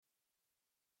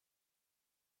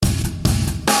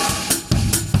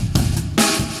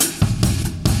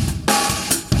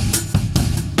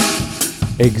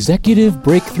Executive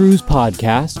Breakthroughs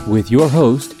Podcast with your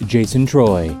host, Jason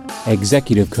Troy,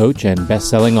 executive coach and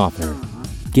best-selling author.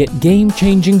 Get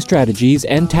game-changing strategies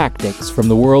and tactics from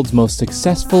the world's most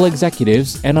successful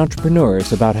executives and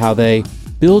entrepreneurs about how they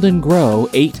build and grow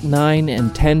 8, 9,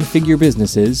 and 10-figure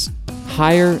businesses,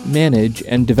 hire, manage,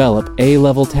 and develop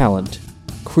A-level talent,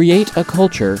 create a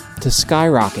culture to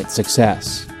skyrocket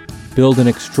success, build an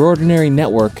extraordinary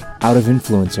network out of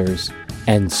influencers,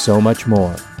 and so much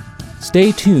more.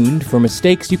 Stay tuned for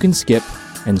mistakes you can skip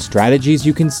and strategies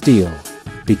you can steal,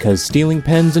 because stealing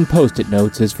pens and Post-it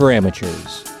notes is for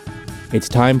amateurs. It's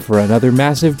time for another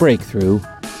massive breakthrough,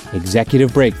 Executive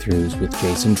Breakthroughs with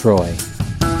Jason Troy.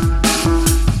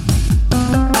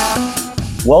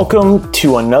 Welcome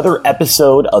to another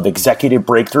episode of Executive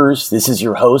Breakthroughs. This is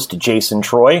your host, Jason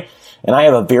Troy, and I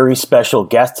have a very special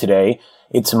guest today.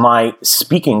 It's my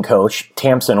speaking coach,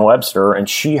 Tamsin Webster, and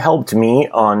she helped me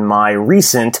on my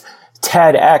recent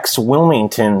TEDx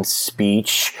Wilmington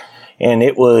speech, and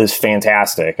it was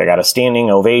fantastic. I got a standing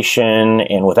ovation,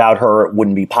 and without her, it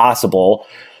wouldn't be possible.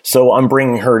 So I'm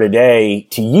bringing her today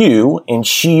to you, and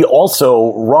she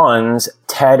also runs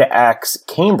TEDx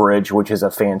Cambridge, which is a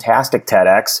fantastic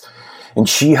TEDx, and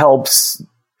she helps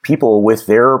people with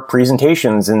their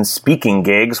presentations and speaking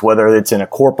gigs, whether it's in a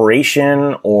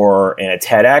corporation or in a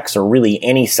TEDx or really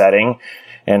any setting.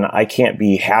 And I can't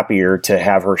be happier to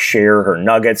have her share her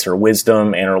nuggets, her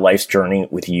wisdom, and her life's journey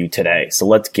with you today. So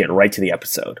let's get right to the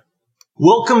episode.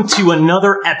 Welcome to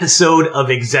another episode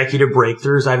of Executive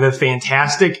Breakthroughs. I have a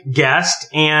fantastic guest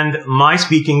and my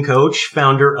speaking coach,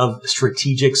 founder of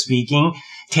Strategic Speaking,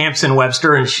 Tamsin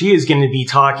Webster, and she is going to be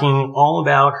talking all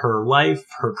about her life,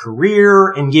 her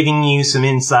career, and giving you some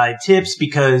inside tips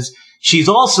because she's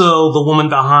also the woman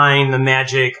behind the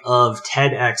magic of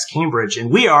TEDx Cambridge. And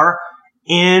we are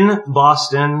in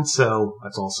Boston, so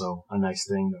that's also a nice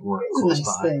thing that we're close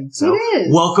by. Thing. So it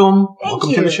is. welcome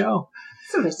you. to the show.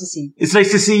 So nice to see you. It's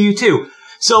nice to see you too.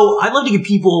 So I'd love to give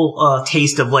people a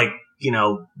taste of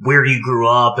where you grew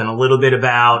up and a little bit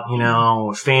about,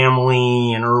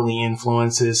 family and early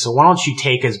influences. So why don't you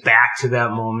take us back to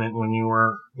that moment when you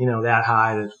were, that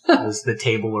high that was the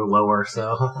table or lower.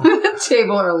 So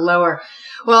table or lower.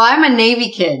 Well, I'm a Navy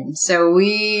kid, so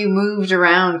we moved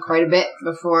around quite a bit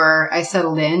before I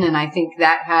settled in, and I think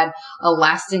that had a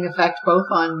lasting effect both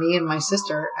on me and my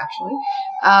sister, actually.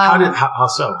 How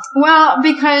so? Well,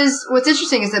 because what's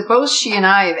interesting is that both she and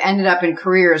I have ended up in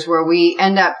careers where we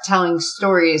end up telling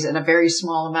stories in a very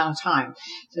small amount of time.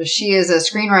 So she is a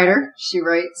screenwriter. She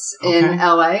writes in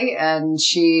LA, and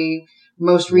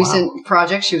most recent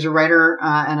project, she was a writer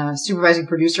and a supervising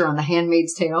producer on The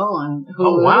Handmaid's Tale on Hulu.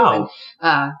 Oh, wow.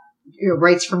 And,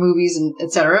 writes for movies and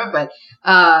et cetera. But,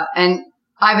 and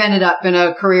I've ended up in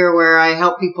a career where I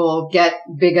help people get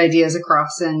big ideas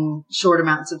across in short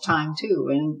amounts of time too.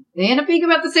 And they end up being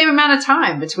about the same amount of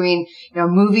time between, a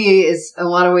movie is in a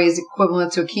lot of ways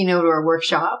equivalent to a keynote or a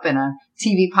workshop, and a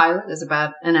TV pilot is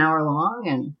about an hour long,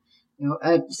 and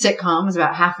a sitcom is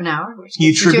about half an hour. Do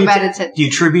you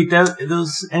attribute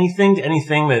those anything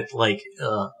that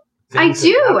I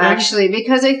do actually,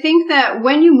 because I think that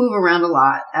when you move around a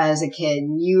lot as a kid,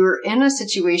 you're in a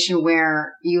situation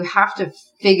where you have to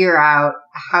figure out,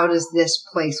 how does this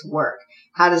place work?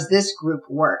 How does this group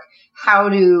work? How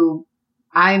do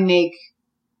I make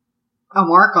a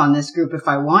mark on this group if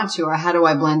I want to, or how do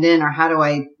I blend in, or how do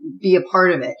I be a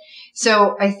part of it?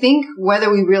 So I think whether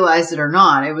we realized it or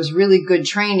not, it was really good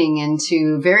training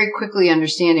into very quickly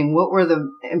understanding what were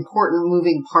the important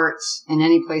moving parts in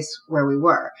any place where we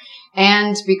were.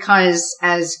 And because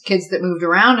as kids that moved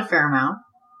around a fair amount,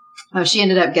 she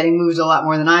ended up getting moved a lot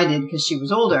more than I did because she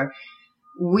was older.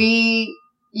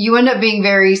 You end up being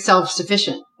very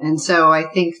self-sufficient. And so I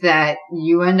think that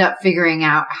you end up figuring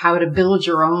out how to build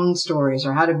your own stories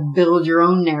or how to build your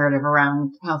own narrative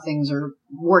around how things are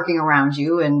working around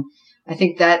you. And I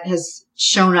think that has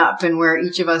shown up in where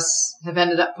each of us have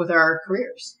ended up with our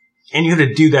careers. And you have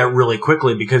to do that really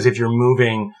quickly, because if you're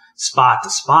moving spot to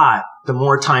spot, the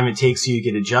more time it takes you to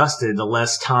get adjusted, the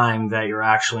less time that you're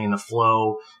actually in the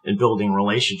flow and building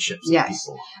relationships with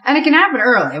people. And it can happen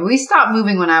early. We stopped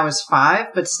moving when I was 5,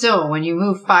 but still, when you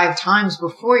move 5 times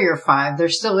before you're 5, there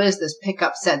still is this pick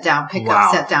up, set down, pick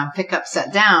up, set down, pick up,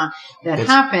 set down that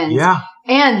happens. Yeah.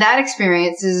 And that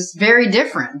experience is very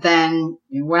different than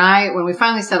when we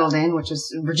finally settled in, which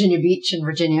was Virginia Beach in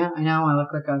Virginia. I know I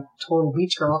look like a total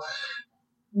beach girl.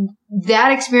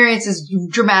 That experience is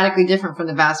dramatically different from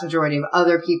the vast majority of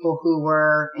other people who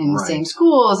were in the same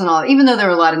schools and all, even though there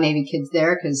were a lot of Navy kids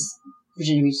there because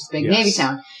Virginia Beach is a big Navy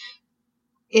town.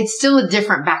 it's still a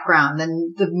different background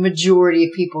than the majority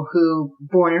of people who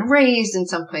born and raised in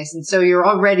some place. And so you're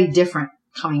already different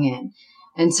coming in.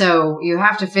 And so you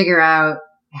have to figure out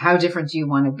how different do you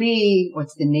want to be?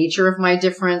 What's the nature of my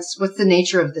difference? What's the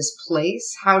nature of this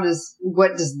place?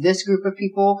 What does this group of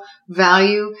people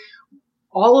value?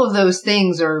 All of those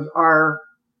things are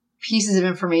pieces of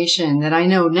information that I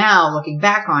know now, looking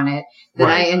back on it, that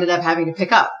I ended up having to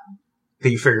pick up. That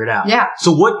you figured out. Yeah.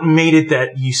 So what made it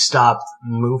that you stopped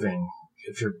moving?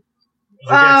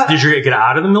 Did you get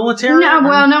out of the military? No,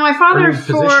 my father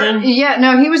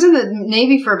he was in the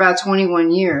Navy for about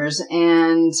 21 years,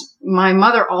 and my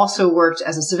mother also worked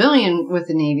as a civilian with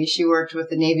the Navy. She worked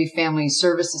with the Navy Family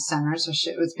Services Center, so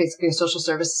it was basically a social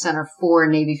services center for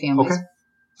Navy families. Okay.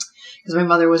 Because my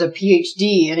mother was a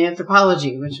PhD in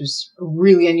anthropology, which was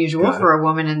really unusual for a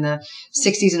woman in the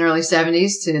 60s and early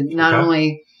 70s to not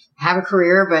only have a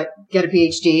career, but get a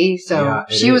PhD. So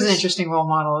she was an interesting role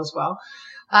model as well.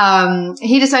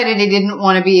 He decided he didn't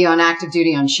want to be on active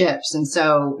duty on ships. And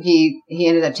so he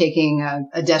ended up taking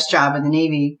a desk job in the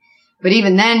Navy. But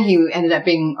even then he ended up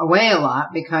being away a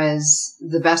lot because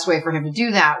the best way for him to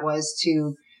do that was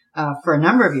to, for a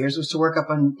number of years, was to work up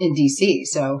in DC.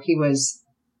 So he was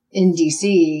in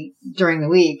DC during the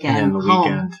week and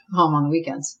home on the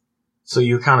weekends. So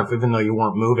you kind of, even though you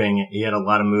weren't moving, you had a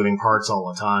lot of moving parts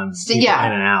all the time. So, in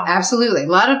and out. Absolutely. A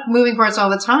lot of moving parts all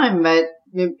the time, but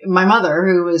my mother,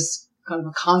 who was kind of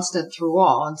a constant through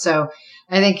all. And so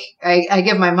I think I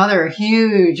give my mother a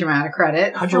huge amount of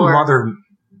credit. How'd your mother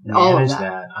manage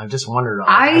that? I've just wondered.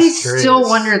 I still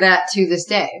wonder that to this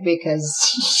day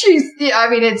because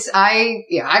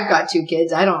I've got 2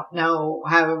 kids. I don't know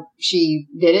how she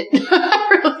did it.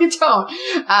 I really don't.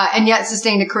 And yet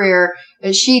sustained a career.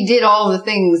 She did all the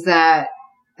things that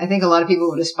I think a lot of people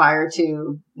would aspire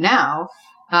to now.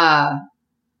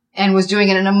 And was doing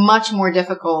it in a much more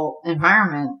difficult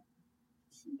environment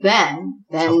than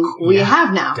we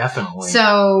have now. Definitely.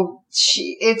 So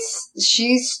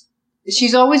she's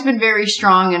always been very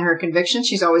strong in her convictions.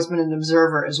 She's always been an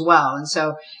observer as well. And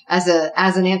so as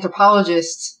an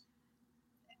anthropologist,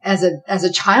 as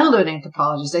a childhood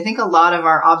anthropologist, I think a lot of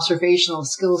our observational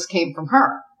skills came from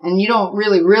her. And you don't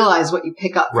really realize what you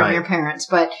pick up from your parents.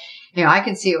 But, I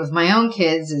can see it with my own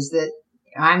kids is that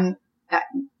I'm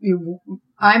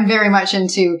very much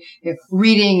into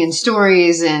reading and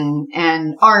stories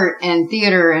and art and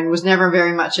theater and was never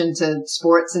very much into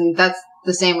sports. And that's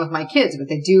the same with my kids, but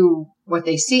they do what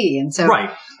they see. And so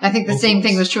I think the same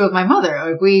thing was true with my mother.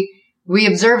 Like we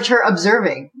observed her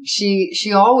observing.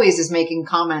 She always is making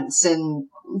comments and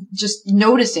just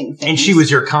noticing things. And she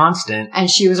was your constant. And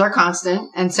she was our constant.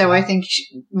 And so I think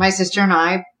my sister and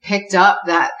I picked up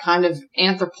that kind of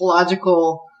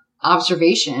anthropological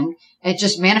observation. It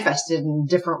just manifested in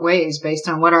different ways based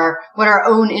on what our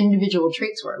own individual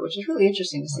traits were, which is really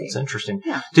interesting to see. That's interesting.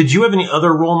 Yeah. Did you have any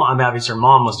other role model? I mean, obviously, your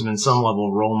mom must have been some level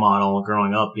of role model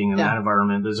growing up, being in that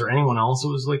environment. But is there anyone else who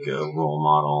was like a role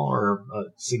model or a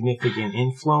significant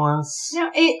influence? Yeah,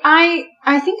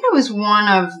 I think I was one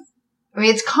of. I mean,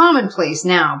 it's commonplace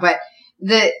now, but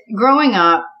growing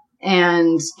up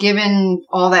and given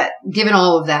all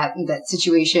of that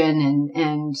situation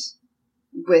and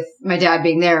with my dad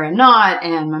being there and not,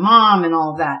 and my mom and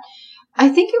all of that. I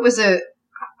think it was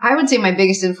I would say my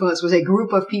biggest influence was a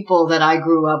group of people that I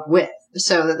grew up with.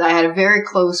 So that I had a very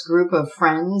close group of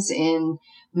friends in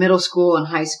middle school and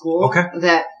high school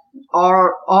that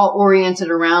are all oriented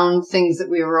around things that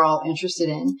we were all interested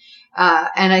in.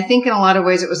 And I think in a lot of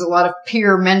ways it was a lot of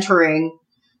peer mentoring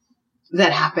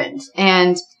that happened.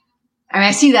 And I mean,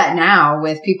 I see that now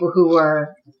with people who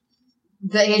were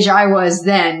the age I was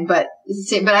then, but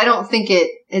I don't think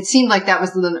it seemed like that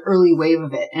was an early wave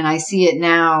of it. And I see it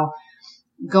now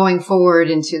going forward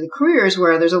into the careers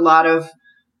where there's a lot of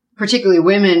particularly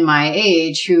women my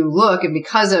age who look, and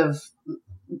because of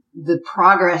the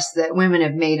progress that women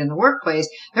have made in the workplace,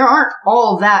 there aren't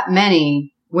all that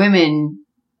many women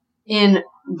in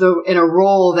a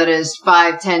role that is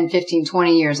 5, 10, 15,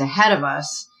 20 years ahead of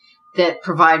us that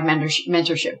provide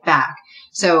mentorship back.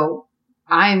 So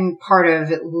I'm part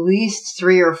of at least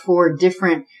 3 or 4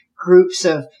 different groups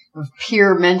of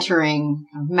peer mentoring,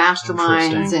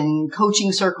 masterminds and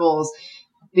coaching circles,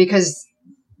 because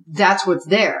that's what's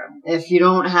there. If you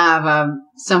don't have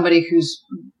somebody who's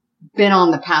been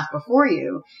on the path before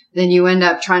you, then you end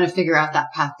up trying to figure out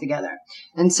that path together.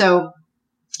 And so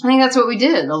I think that's what we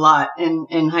did a lot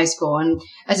in high school. And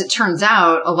as it turns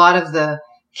out, a lot of the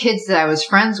kids that I was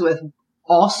friends with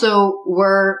also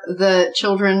were the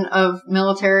children of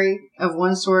military of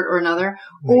one sort or another,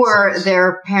 or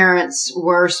their parents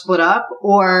were split up,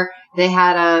 or they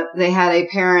had a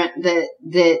parent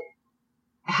that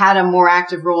had a more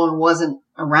active role and wasn't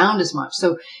around as much.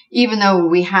 So even though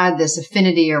we had this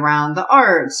affinity around the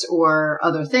arts or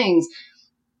other things,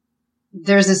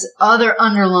 there's this other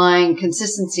underlying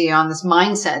consistency on this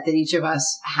mindset that each of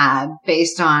us had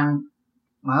based on,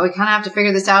 well, we kind of have to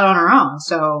figure this out on our own.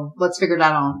 So let's figure it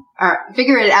out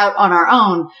on our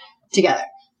own together.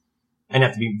 And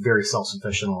have to be very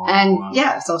self-sufficient along. And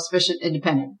yeah, self-sufficient,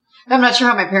 independent. I'm not sure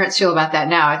how my parents feel about that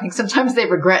now. I think sometimes they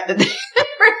regret that they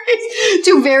raised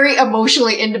two very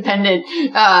emotionally independent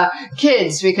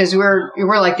kids, because we're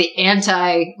like the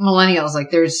anti-millennials.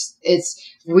 Like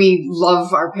we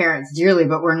love our parents dearly,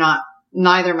 but we're not.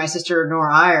 Neither my sister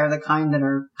nor I are the kind that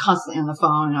are constantly on the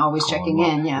phone and always checking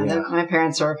in. Yeah. My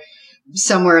parents are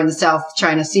somewhere in the South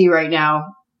China Sea right now,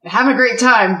 having a great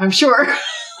time, I'm sure.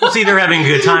 Well, see, they're having a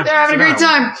good time. They're having a great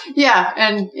time. Yeah.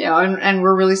 And, and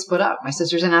we're really split up. My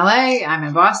sister's in LA. I'm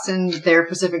in Boston. They're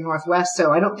Pacific Northwest.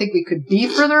 So I don't think we could be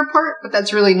further apart, but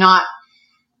that's really not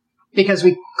because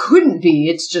we couldn't be.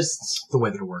 It's just the way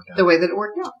that it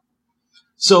worked out.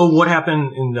 So what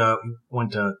happened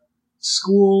went to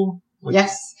school?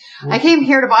 Yes. I came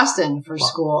here to Boston for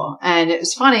school, and it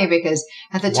was funny because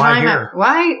at the time,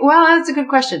 well, that's a good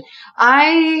question.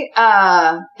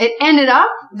 It ended up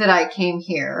that I came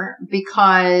here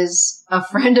because a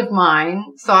friend of mine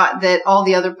thought that all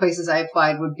the other places I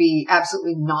applied would be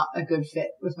absolutely not a good fit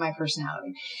with my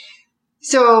personality.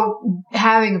 So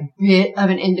having a bit of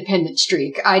an independent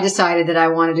streak, I decided that I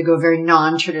wanted to go very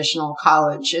non-traditional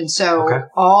college. And so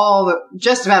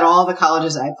just about all the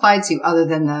colleges I applied to, other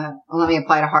than let me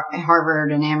apply to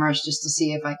Harvard and Amherst just to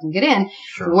see if I can get in,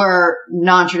 were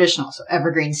non-traditional. So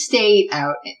Evergreen State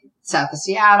out south of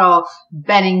Seattle,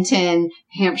 Bennington,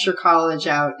 Hampshire College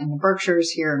out in the Berkshires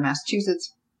here in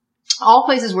Massachusetts, all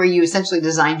places where you essentially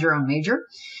designed your own major.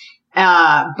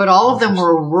 But all of them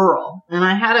were rural. And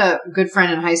I had a good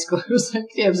friend in high school who was like,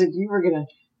 you were going to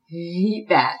hate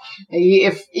that.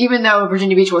 Even though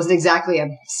Virginia Beach wasn't exactly a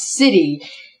city,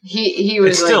 he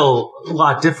was it's still a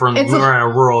lot different when we're in a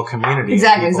rural community.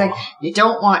 Exactly. It's like, you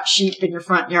don't want sheep in your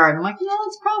front yard. I'm like,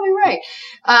 that's probably right.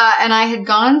 And I had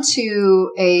gone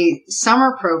to a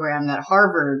summer program that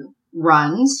Harvard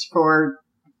runs for,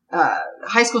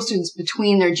 high school students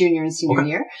between their junior and senior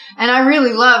year. And I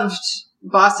really loved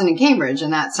Boston and Cambridge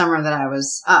in that summer that I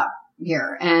was up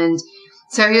here. And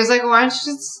so he was like, why don't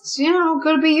you just,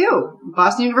 go to BU,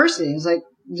 Boston University. I was like,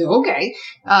 okay,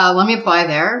 let me apply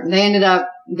there.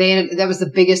 That was the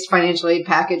biggest financial aid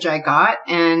package I got.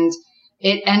 And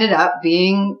it ended up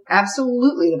being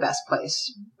absolutely the best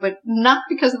place, but not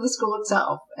because of the school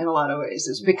itself in a lot of ways.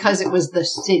 It's because it was the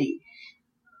city.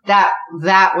 That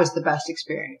was the best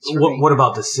experience for me. What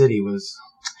about the city was?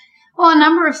 Well, a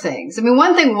number of things. I mean,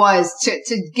 one thing was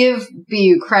to give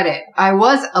BU credit. I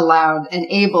was allowed and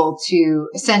able to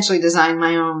essentially design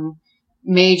my own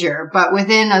major, but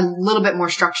within a little bit more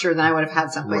structure than I would have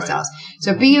had someplace else.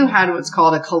 So BU had what's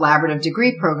called a collaborative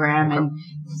degree program. And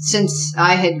since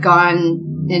I had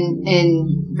gone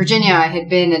in Virginia, I had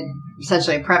been at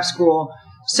essentially a prep school.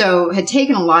 So had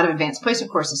taken a lot of advanced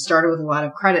placement courses, started with a lot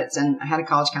of credits, and I had a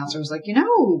college counselor who was like,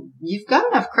 you've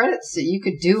got enough credits that you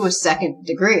could do a second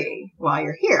degree while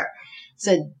you're here. I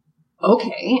said,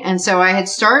 okay. And so I had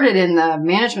started in the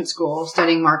management school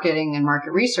studying marketing and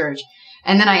market research.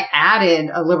 And then I added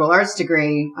a liberal arts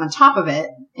degree on top of it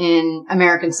in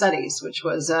American studies, which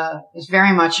was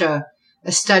very much a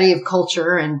study of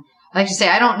culture. And I like to say,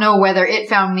 I don't know whether it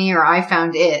found me or I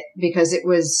found it, because it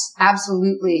was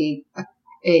absolutely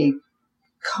a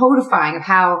codifying of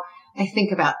how I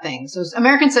think about things. So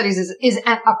American studies is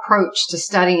an approach to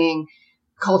studying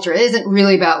culture. It isn't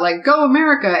really about like, go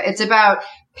America. It's about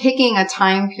picking a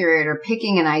time period or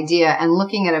picking an idea and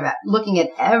looking at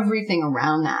everything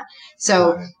around that.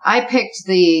 So I picked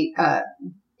the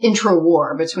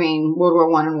intra-war between World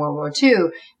War I and World War II.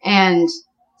 And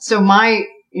so my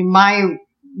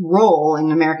role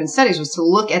in American studies was to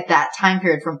look at that time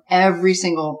period from every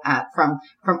single, from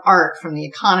art, from the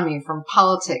economy, from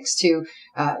politics to,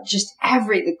 just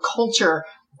the culture,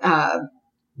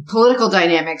 political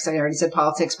dynamics. I already said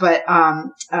politics, but,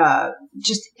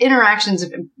 just interactions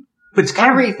of, but it's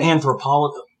kind everything. Of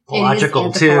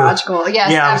anthropological too. Anthropological,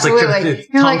 yes, yeah, absolutely. It was like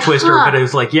a tongue twister, but it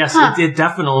was like, yes, it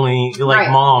definitely, like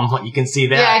Mom, you can see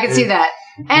that. Yeah, I can see that.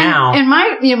 And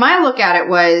my look at it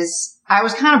was, I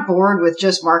was kind of bored with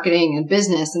just marketing and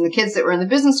business, and the kids that were in the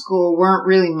business school weren't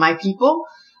really my people.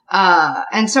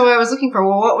 And so I was looking for,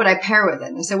 well, what would I pair with it?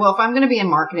 And I said, well, if I'm going to be in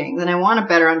marketing, then I want a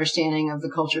better understanding of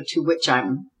the culture to which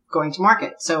I'm going to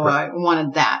market. So I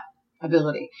wanted that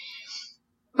ability.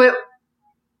 But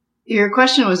your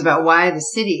question was about why the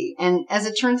city. And as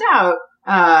it turns out,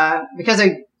 because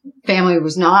my family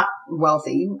was not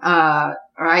wealthy,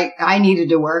 I needed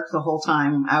to work the whole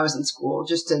time I was in school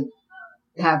just to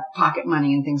have pocket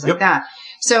money and things like that.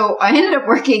 So I ended up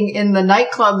working in the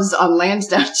nightclubs on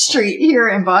Lansdowne Street here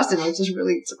in Boston, which is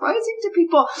really surprising to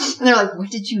people. And they're like, what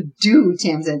did you do,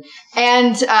 Tamsin?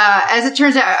 And as it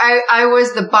turns out, I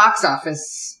was the box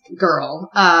office girl,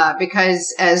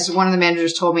 because as one of the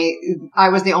managers told me, I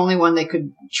was the only one they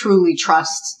could truly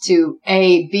trust to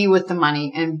A, be with the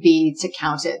money, and B, to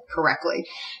count it correctly.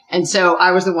 And so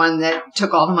I was the one that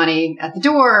took all the money at the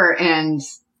door and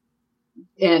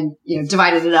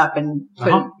divided it up and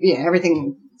put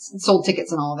everything, sold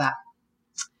tickets and all of that.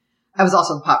 I was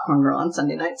also the popcorn girl on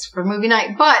Sunday nights for movie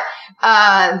night. But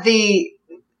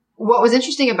what was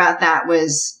interesting about that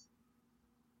was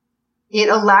it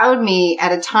allowed me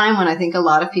at a time when I think a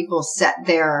lot of people set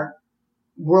their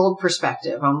world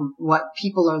perspective on what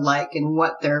people are like and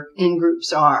what their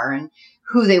in-groups are and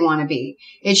who they want to be.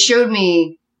 It showed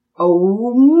me a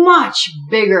much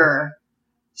bigger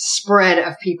spread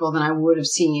of people than I would have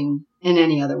seen in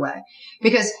any other way.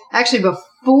 Because actually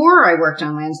before I worked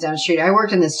on Lansdowne Street, I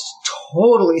worked in this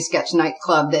totally sketch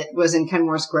nightclub that was in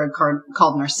Kenmore Square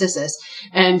called Narcissus.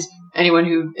 And anyone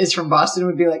who is from Boston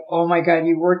would be like, oh my God,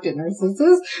 you worked at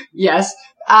Narcissus? Yes.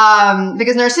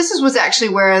 Because Narcissus was actually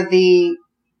where the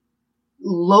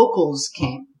locals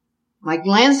came. Like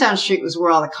Lansdowne Street was where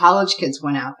all the college kids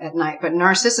went out at night, but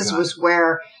Narcissus was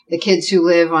where the kids who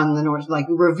live on the north, like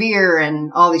Revere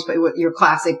and all these, your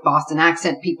classic Boston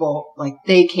accent people, like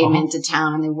they came into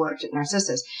town and they worked at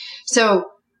Narcissus. So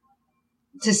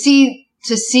to see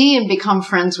and become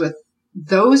friends with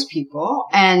those people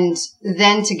and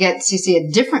then to get to see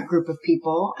a different group of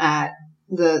people at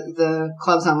the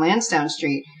clubs on Lansdowne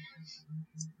Street,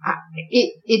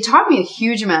 it taught me a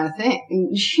huge amount of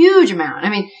things, huge amount. I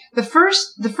mean, the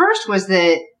first was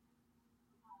that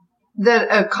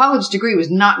a college degree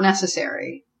was not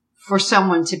necessary for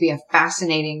someone to be a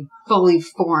fascinating, fully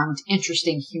formed,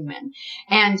 interesting human.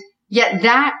 And yet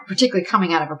that, particularly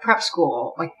coming out of a prep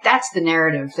school, like that's the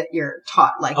narrative that you're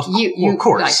taught. Like of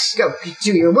course, like go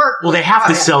do your work. Well, they have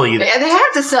to sell you that. They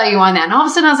have to sell you on that. And all of a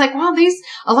sudden I was like, well,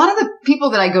 a lot of the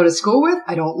people that I go to school with,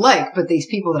 I don't like, but these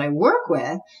people that I work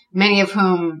with, many of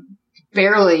whom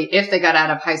barely, if they got out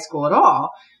of high school at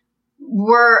all,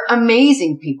 were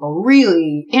amazing people,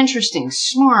 really interesting,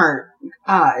 smart,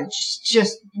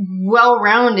 just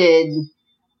well-rounded,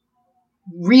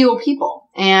 real people.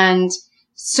 And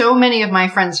so many of my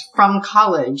friends from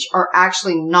college are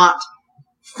actually not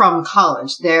from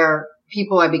college. They're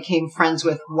people I became friends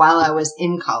with while I was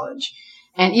in college.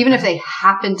 And even if they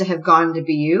happened to have gone to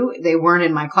BU, they weren't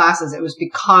in my classes. It was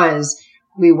because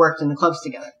we worked in the clubs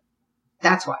together.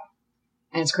 That's why.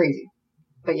 And it's crazy.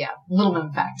 But yeah, little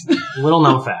known fact. Little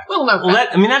known fact. Well,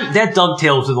 that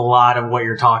dovetails with a lot of what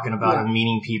you're talking about and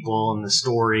meeting people and the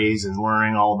stories and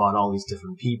learning all about all these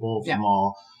different people from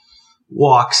all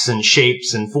walks and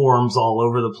shapes and forms all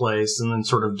over the place, and then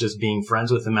sort of just being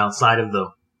friends with them outside of the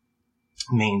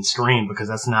mainstream because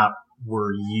that's not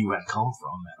where you had come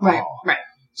from at all. Right.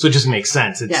 So it just makes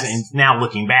sense. It's now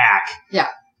looking back. Yeah.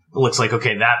 It looks like,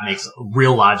 okay, that makes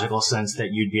real logical sense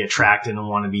that you'd be attracted and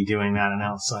want to be doing that and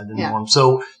outside the norm.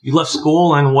 So you left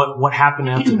school, and what happened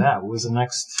after that? What was the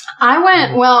next? When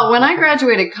I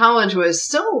graduated college was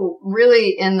still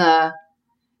really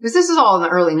because this is all in the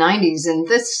early 90s, and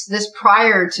this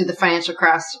prior to the financial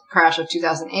crash of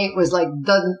 2008 was like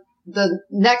the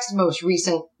next most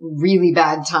recent really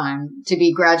bad time to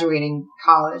be graduating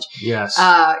college. Yes.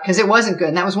 Because it wasn't good.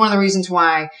 And that was one of the reasons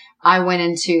why I went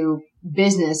into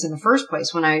business in the first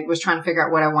place when I was trying to figure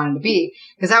out what I wanted to be.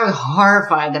 Because I was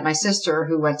horrified that my sister,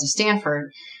 who went to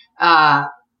Stanford,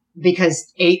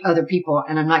 because 8 other people,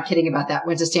 and I'm not kidding about that,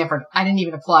 went to Stanford. I didn't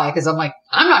even apply because I'm like,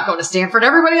 I'm not going to Stanford.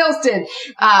 Everybody else did.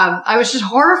 I was just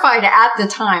horrified at the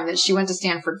time that she went to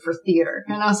Stanford for theater.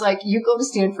 And I was like, you go to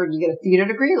Stanford, you get a theater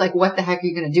degree? Like, what the heck are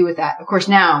you going to do with that? Of course,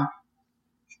 now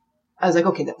I was like,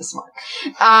 okay, that was smart.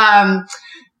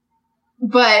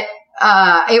 But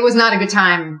it was not a good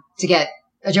time to get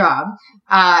a job.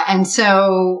 And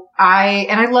so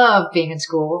I love being in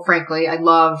school, frankly. I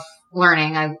love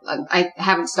learning. I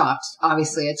haven't stopped.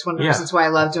 Obviously, it's one of the reasons why I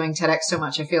love doing TEDx so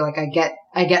much. I feel like I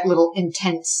get little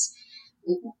intense.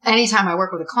 Anytime I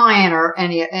work with a client or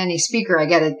any speaker, I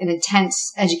get an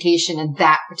intense education in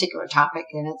that particular topic,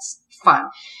 and it's fun.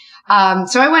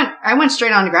 So I went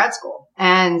straight on to grad school.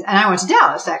 And I went to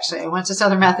Dallas, actually. I went to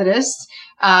Southern Methodist,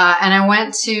 and I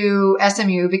went to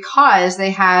SMU because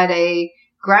they had a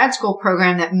grad school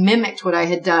program that mimicked what I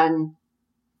had done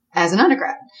as an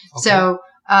undergrad. Okay. So,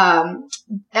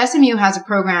 SMU has a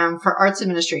program for arts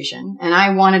administration, and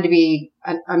I wanted to be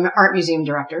an art museum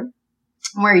director,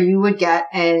 where you would get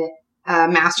a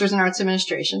master's in arts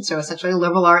administration, so essentially a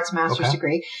liberal arts master's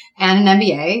degree, and an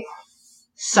MBA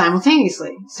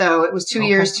simultaneously. So it was 2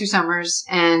 years, 2 summers,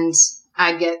 and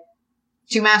I'd get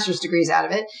 2 master's degrees out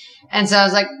of it. And so I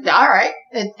was like, all right,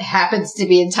 it happens to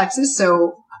be in Texas,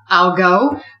 so I'll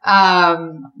go.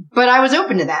 But I was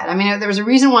open to that. I mean, there was a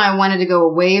reason why I wanted to go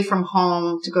away from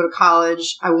home to go to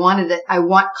college. I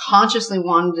consciously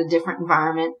wanted a different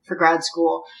environment for grad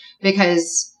school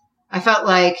because I felt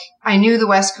like I knew the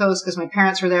West Coast because my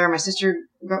parents were there. My sister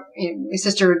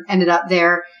ended up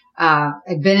there.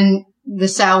 I'd been in the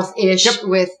South-ish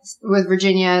with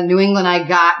Virginia. New England I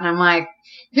got, and I'm like,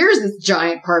 here's this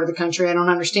giant part of the country I don't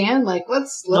understand. Like,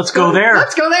 let's go there.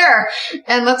 Let's go there.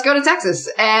 And let's go to Texas.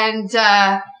 And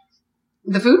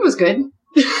the food was good.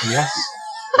 Yes.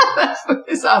 That food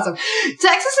is awesome.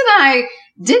 Texas and I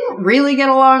didn't really get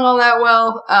along all that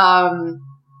well.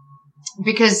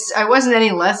 Because I wasn't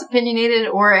any less opinionated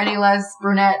or any less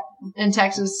brunette in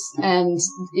Texas. And,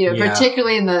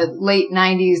 particularly in the late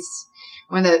 90s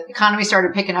when the economy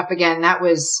started picking up again,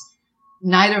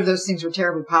 neither of those things were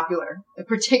terribly popular,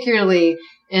 particularly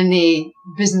in the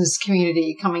business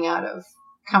community coming out of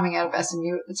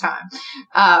SMU at the time.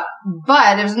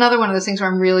 But it was another one of those things where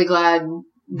I'm really glad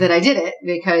that I did it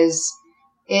because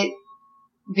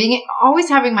always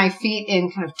having my feet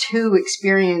in kind of 2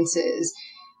 experiences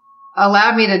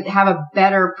allowed me to have a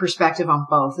better perspective on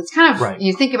both. It's kind of,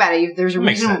 you think about it, there's a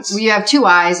reason you have 2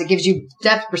 eyes. It gives you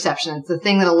depth perception. It's the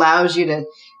thing that allows you to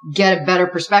get a better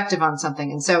perspective on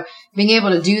something. And so being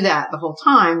able to do that the whole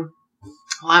time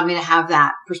allowed me to have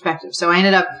that perspective. So I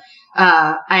ended up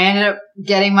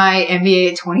getting my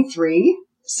MBA at 23.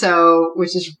 So,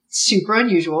 which is super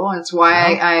unusual. It's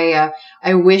why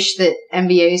I wish that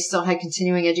MBA still had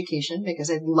continuing education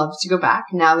because I'd love to go back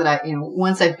now that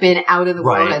once I've been out of the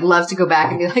world, I'd love to go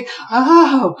back and be like,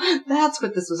 oh, that's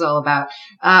what this was all about.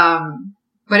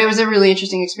 But it was a really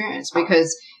interesting experience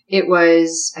because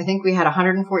I think we had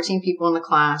 114 people in the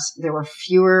class. There were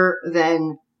fewer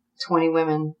than 20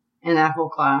 women in that whole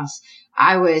class.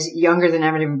 I was younger than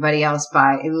everybody else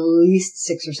by at least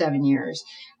 6 or 7 years.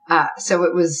 So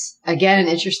it was, again, an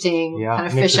interesting kind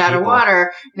of fish out of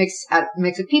water, mix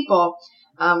of people.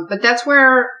 But that's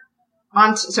where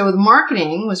so the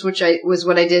marketing was what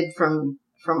I did from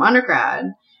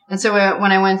undergrad. And so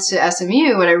when I went to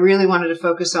SMU, what I really wanted to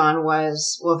focus on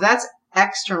was, well, if that's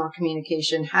external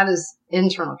communication, how does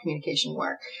internal communication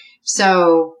work?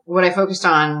 So what I focused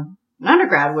on in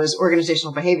undergrad was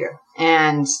organizational behavior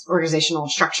and organizational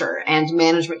structure and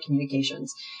management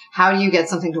communications. How do you get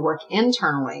something to work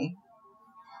internally?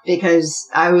 Because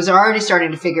I was already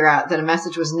starting to figure out that a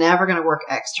message was never going to work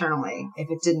externally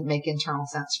if it didn't make internal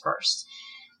sense first.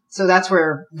 So that's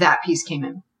where that piece came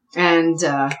in. And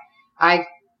I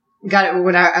got it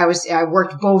when I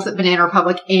worked both at Banana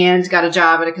Republic and got a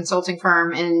job at a consulting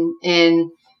firm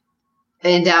in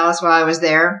Dallas while I was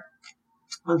there.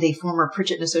 The former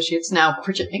Pritchett & Associates, now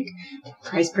Pritchett Inc.,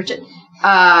 Price Pritchett.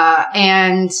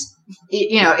 And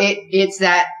it's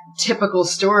that typical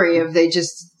story of they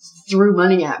just threw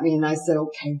money at me and I said,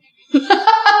 okay.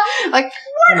 Like,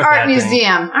 what art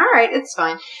museum? All right, it's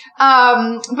fine.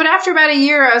 But after about a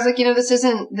year, I was like, this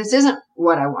isn't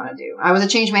what I want to do. I was a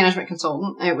change management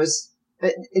consultant.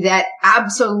 That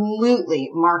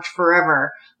absolutely marked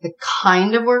forever the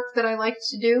kind of work that I liked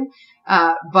to do.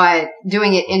 But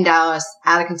doing it in Dallas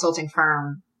at a consulting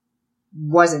firm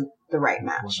wasn't the right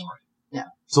match. Yeah.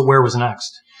 So where was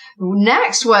next?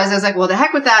 Next I was like, well, the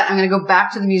heck with that. I'm going to go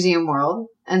back to the museum world.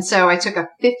 And so I took a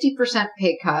 50%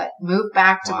 pay cut, moved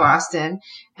back to Boston,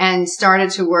 and started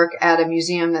to work at a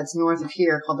museum that's north of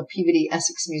here called the Peabody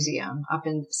Essex Museum up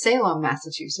in Salem,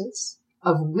 Massachusetts,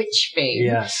 of witch fame.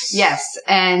 Yes.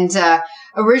 And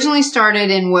originally started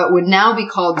in what would now be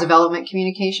called development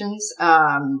communications,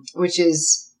 which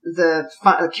is the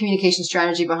communication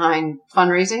strategy behind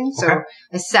fundraising. So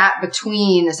I sat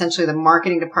between essentially the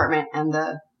marketing department and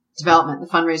the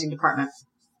fundraising department.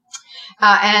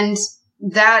 And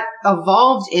that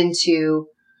evolved into,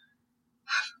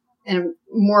 and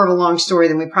more of a long story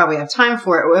than we probably have time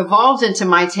for, it evolved into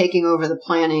my taking over the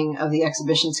planning of the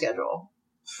exhibition schedule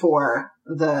for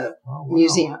the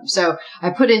museum. So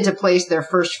I put into place their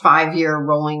first 5-year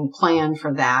rolling plan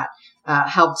for that,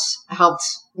 helped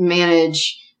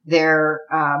manage their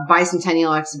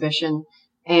bicentennial exhibition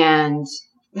and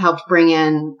helped bring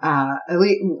in, at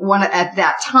least one at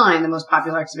that time, the most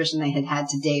popular exhibition they had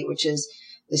to date, which is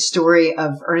the story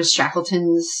of Ernest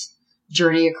Shackleton's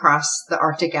journey across the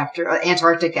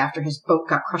Antarctic after his boat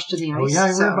got crushed in the ice. Oh yeah, I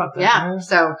heard about that. Yeah.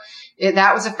 So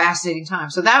that was a fascinating time.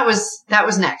 So that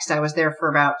was next. I was there for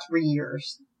about 3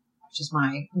 years, which is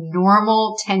my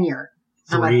normal tenure.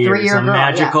 I'm a 3-year girl.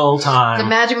 Magical time. It's a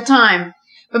magical time.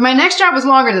 But my next job was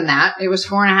longer than that. It was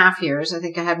 4.5 years. I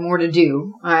think I had more to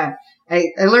do. I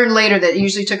learned later that it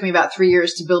usually took me about 3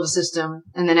 years to build a system.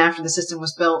 And then after the system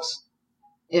was built,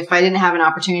 if I didn't have an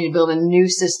opportunity to build a new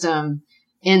system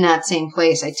in that same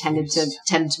place, I tended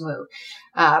to move.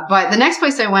 But the next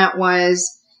place I went was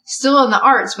still in the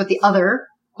arts, but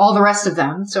all the rest of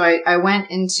them. So I went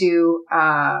into,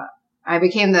 I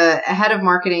became the head of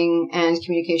marketing and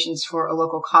communications for a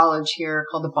local college here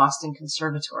called the Boston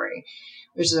Conservatory,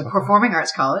 which is a performing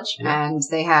arts college. Yeah. And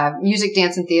they have music,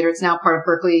 dance, and theater. It's now part of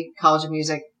Berklee College of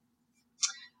Music.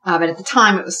 But at the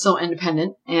time it was still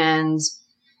independent. And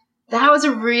that was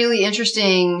a really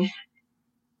interesting,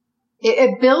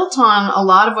 it built on a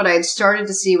lot of what I had started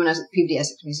to see when I was at the Peabody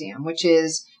Essex Museum, which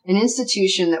is an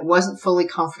institution that wasn't fully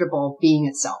comfortable being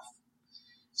itself.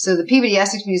 So the Peabody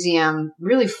Essex Museum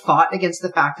really fought against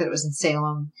the fact that it was in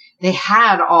Salem. They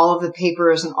had all of the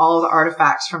papers and all of the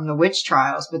artifacts from the witch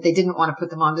trials, but they didn't want to put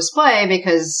them on display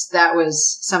because that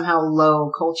was somehow low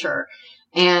culture.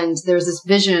 And there's this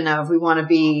vision of we want to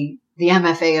be the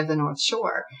MFA of the North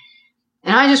Shore.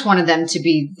 And I just wanted them to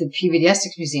be the Peabody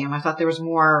Essex Museum. I thought there was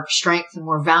more strength and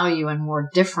more value and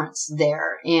more difference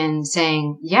there in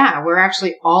saying, yeah, we're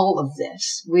actually all of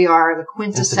this. We are the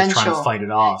quintessential. Instead of trying to fight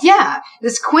it off. Yeah.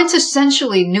 This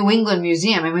quintessentially New England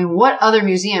museum. I mean, what other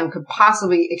museum could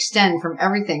possibly extend from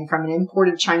everything from an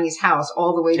imported Chinese house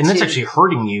all the way to. And that's actually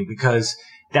hurting you because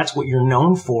that's what you're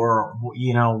known for.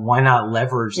 You know, why not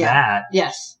leverage that?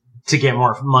 Yes. To get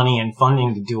more money and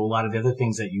funding to do a lot of the other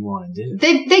things that you want to do.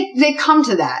 They come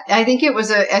to that. I think it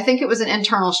was an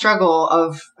internal struggle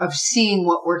of seeing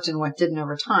what worked and what didn't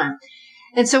over time.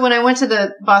 And so when I went to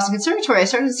the Boston Conservatory, I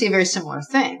started to see a very similar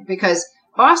thing because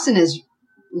Boston is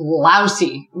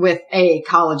lousy with A,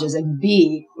 colleges, and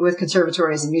B, with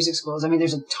conservatories and music schools. I mean,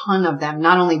 there's a ton of them,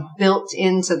 not only built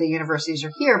into the universities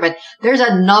are here, but there's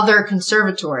another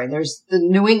conservatory. There's the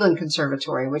New England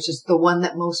Conservatory, which is the one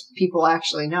that most people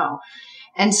actually know.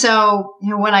 And so,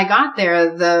 you know, when I got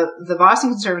there, the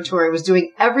Boston Conservatory was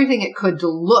doing everything it could to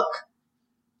look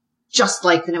just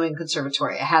like the New England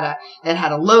Conservatory. It had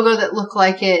a logo that looked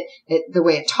like it. The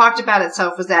way it talked about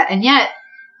itself was that, and yet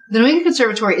the New England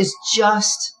Conservatory is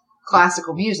just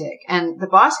classical music, and the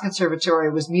Boston Conservatory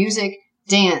was music,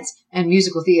 dance, and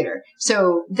musical theater.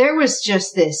 So there was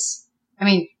just this, I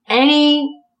mean, any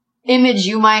image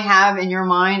you might have in your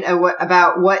mind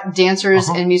about what dancers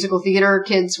and musical theater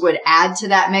kids would add to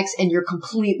that mix, and you're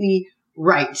completely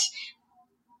right.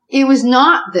 It was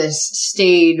not this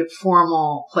staid,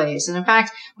 formal place. And in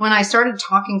fact, when I started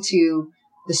talking to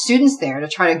the students there to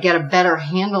try to get a better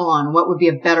handle on what would be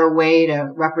a better way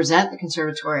to represent the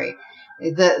conservatory,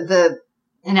 the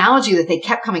analogy that they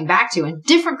kept coming back to, and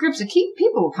different groups of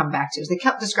people would come back to, is they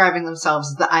kept describing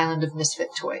themselves as the island of misfit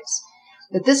toys.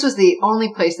 That this was the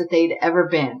only place that they'd ever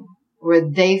been where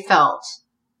they felt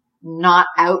not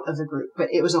out of the group, but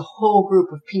it was a whole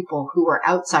group of people who were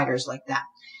outsiders like that.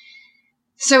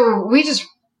 So we just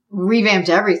revamped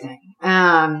everything.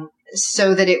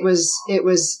 So that it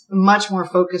was much more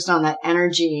focused on that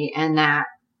energy and that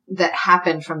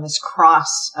happened from this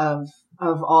cross of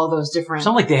all those different. It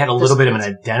sounded like they had a little bit of an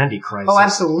identity crisis. Oh,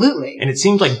 absolutely. And it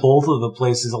seemed like both of the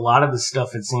places, a lot of the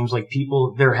stuff, it seems like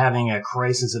they're having a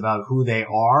crisis about who they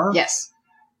are. Yes.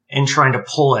 And trying to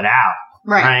pull it out.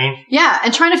 Right. Yeah.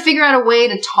 And trying to figure out a way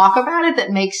to talk about it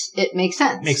that makes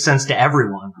sense. Makes sense to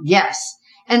everyone. Yes.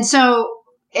 And so,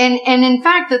 and in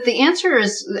fact, that the answer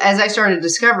is, as I started to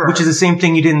discover, which is the same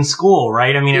thing you did in school,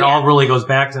 right? I mean, it all really goes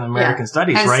back to the American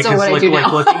studies, and right? Because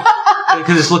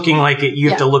it's looking like you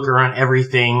have to look around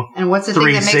everything, and what's the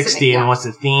 360, and what's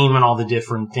the theme, and all the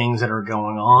different things that are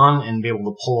going on, and be able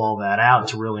to pull all that out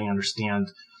to really understand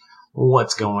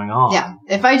what's going on. Yeah.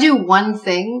 If I do one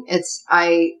thing,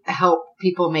 I help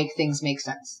people make things make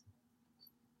sense.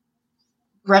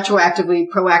 Retroactively,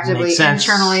 proactively,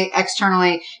 internally,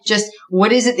 externally. Just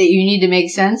what is it that you need to make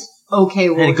sense?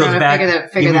 Okay, we're going to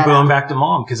figure that out. Going back to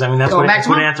mom, because I mean that's what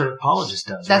an anthropologist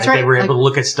does. That's right. They were able to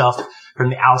look at stuff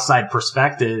from the outside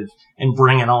perspective and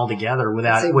bring it all together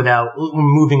without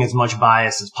removing as much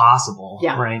bias as possible.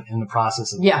 Yeah. Right, in the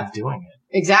process of doing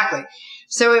it. Exactly.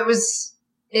 So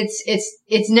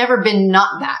it's never been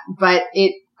not that, but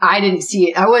I didn't see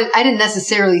it. I didn't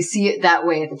necessarily see it that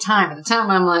way at the time. At the time,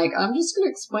 I'm like, I'm just going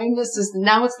to explain this as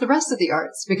now it's the rest of the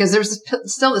arts, because there's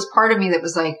still this part of me that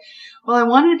was like, well, I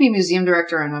wanted to be museum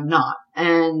director and I'm not.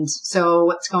 And so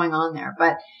what's going on there?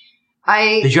 But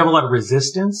did you have a lot of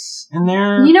resistance in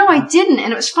there? I didn't.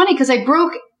 And it was funny because I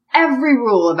broke every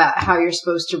rule about how you're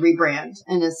supposed to rebrand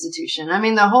an institution. I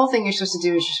mean, the whole thing you're supposed to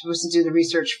do is you're supposed to do the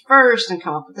research first and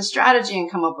come up with the strategy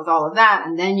and come up with all of that.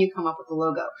 And then you come up with the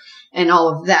logo and all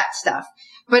of that stuff.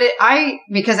 But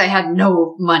because I had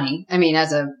no money, I mean,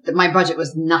 my budget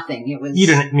was nothing. It was. You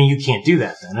can't do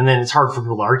that then. And then it's hard for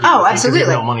people to argue. Oh, absolutely. Because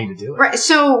you have no money to do it. Right.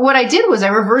 So what I did was I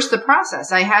reversed the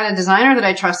process. I had a designer that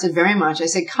I trusted very much. I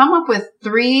said, come up with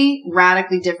 3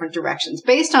 radically different directions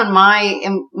based on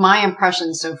my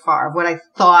impressions so far of what I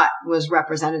thought was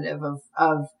representative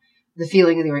of the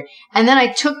feeling of the art. And then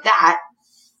I took that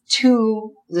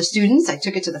to the students. I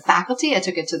took it to the faculty. I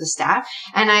took it to the staff,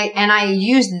 and I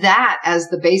used that as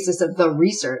the basis of the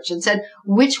research and said,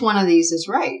 which one of these is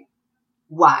right?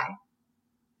 Why?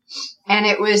 And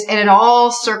it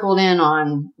all circled in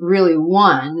on really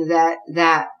one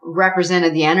that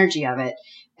represented the energy of it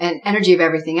and energy of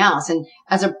everything else. And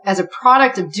as a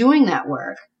product of doing that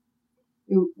work,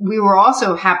 we were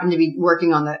also happened to be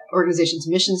working on the organization's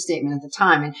mission statement at the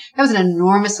time. And that was an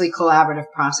enormously collaborative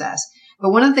process. But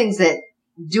one of the things that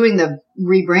doing the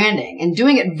rebranding and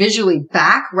doing it visually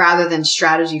back rather than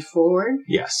strategy forward,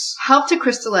 yes, helped to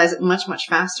crystallize it much, much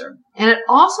faster. And it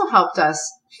also helped us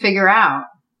figure out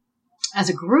as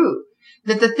a group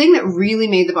that the thing that really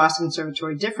made the Boston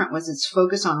Conservatory different was its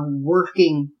focus on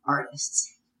working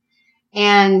artists.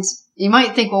 And you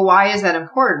might think, well, why is that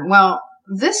important? Well,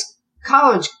 this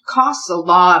college costs a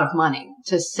lot of money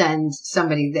to send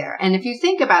somebody there. And if you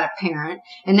think about a parent,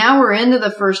 and now we're into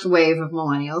the first wave of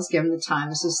millennials, given the time,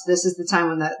 this is the time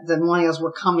when the millennials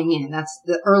were coming in. That's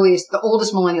the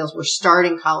oldest millennials were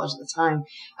starting college at the time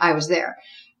I was there.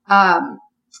 And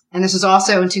this was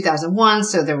also in 2001.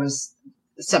 So there was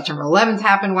September 11th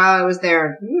happened while I was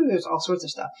there. There's all sorts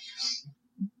of stuff.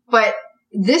 But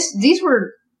these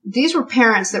were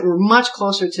parents that were much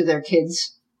closer to their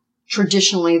kids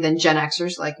traditionally than Gen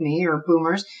Xers like me or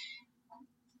boomers.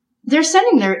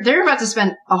 They're about to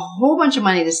spend a whole bunch of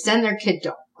money to send their kid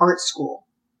to art school.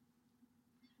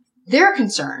 Their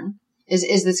concern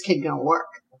is this kid going to work?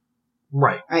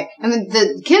 Right. Right. And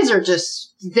the kids are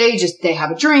they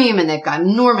have a dream and they've got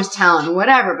enormous talent and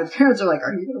whatever, but the parents are like,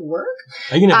 are you going to work?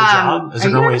 Are you going to have a job? Is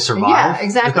there no way to survive? Yeah,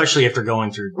 exactly. Especially after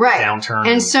going through downturn.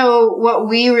 And so what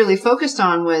we really focused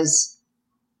on was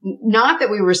not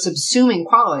that we were subsuming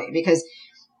quality, because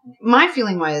my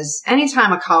feeling was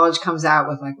anytime a college comes out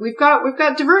with like, we've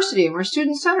got diversity and we're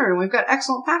student centered and we've got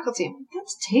excellent faculty,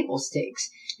 that's table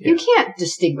stakes. Yeah. You can't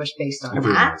distinguish based on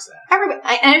Everyone knows that. Everybody,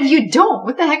 and if you don't,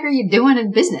 what the heck are you doing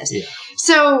in business? Yeah.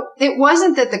 So it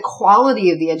wasn't that the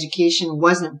quality of the education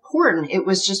wasn't important. It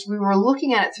was just, we were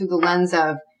looking at it through the lens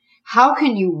of how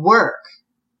can you work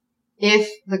if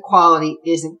the quality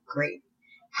isn't great?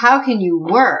 How can you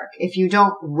work if you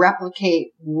don't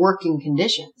replicate working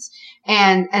conditions?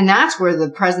 And that's where the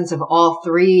presence of all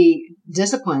 3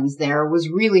 disciplines there was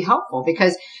really helpful,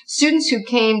 because students who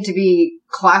came to be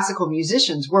classical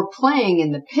musicians were playing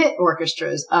in the pit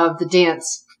orchestras of the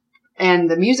dance and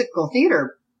the musical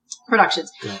theater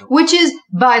productions, which is,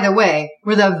 by the way,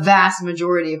 where the vast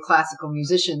majority of classical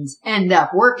musicians end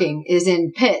up working, is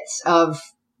in pits of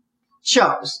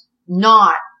shows,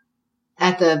 not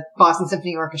at the Boston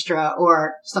Symphony Orchestra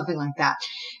or something like that.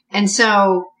 And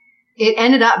so it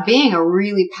ended up being a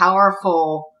really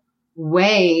powerful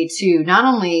way to not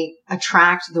only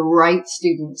attract the right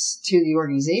students to the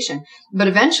organization, but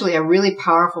eventually a really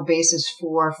powerful basis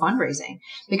for fundraising.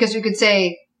 Because we could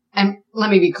say, and let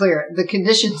me be clear, the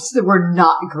conditions were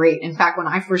not great. In fact, when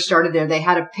I first started there, they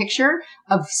had a picture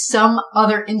of some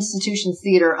other institution's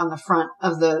theater on the front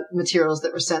of the materials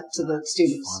that were sent to the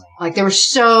students. Like they were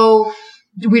so,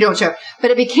 we don't show.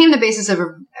 But it became the basis of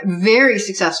a very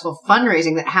successful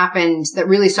fundraising that happened, that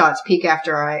really saw its peak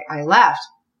after I left,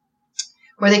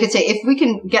 where they could say, if we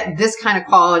can get this kind of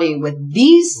quality with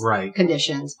these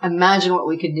conditions, imagine what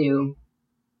we could do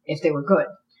if they were good.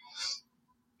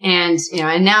 And,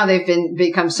 and now they've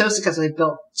become so successful. They've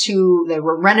built 2, they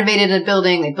were renovated a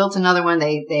building. They built another one.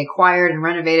 They acquired and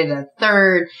renovated a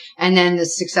third. And then the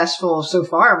successful, so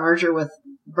far, merger with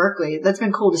Berkeley. That's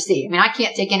been cool to see. I mean, I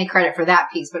can't take any credit for that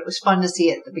piece, but it was fun to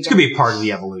see it at the beginning. It's going to be a part of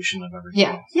the evolution of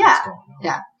everything. Yeah.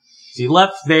 So you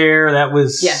left there. That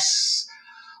was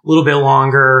a little bit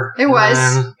longer. It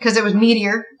was, because it was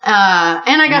Meteor.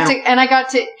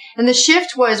 And the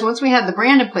shift was, once we had the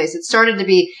brand in place, it started to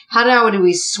be, how do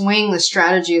we swing the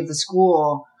strategy of the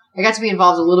school I got to be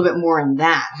involved a little bit more in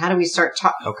that. How do we start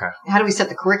how do we set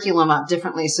the curriculum up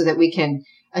differently so that we can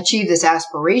achieve this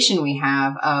aspiration we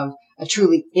have of a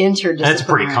truly interdisciplinary? That's a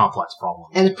pretty complex problem.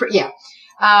 And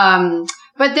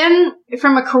but then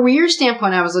from a career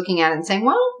standpoint, I was looking at it and saying,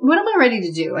 well, what am I ready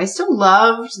to do? I still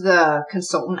loved the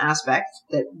consultant aspect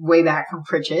that way back from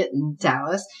Pritchett and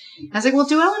Dallas. I was like, well,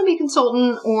 do I want to be a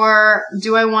consultant, or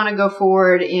do I want to go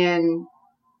forward in,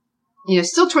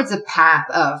 still towards the path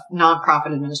of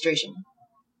nonprofit administration?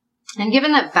 And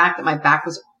given that fact that my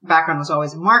background was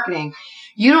always in marketing,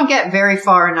 you don't get very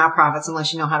far in nonprofits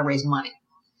unless you know how to raise money.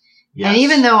 Yes. And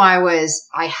even though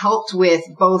I helped with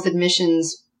both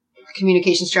admissions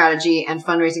communication strategy and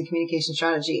fundraising communication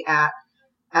strategy at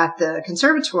the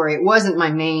conservatory, it wasn't my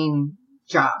main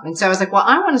job. And so I was like, well,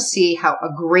 I want to see how a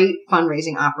great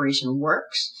fundraising operation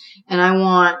works, and I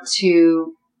want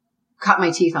to cut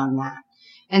my teeth on that.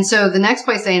 And so the next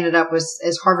place I ended up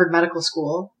is Harvard Medical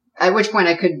School, at which point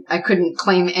I couldn't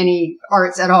claim any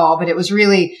arts at all, but it was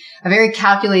really a very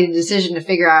calculated decision to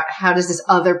figure out how does this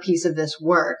other piece of this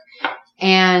work.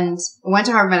 And went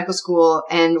to Harvard Medical School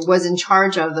and was in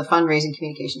charge of the fundraising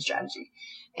communication strategy.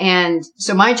 And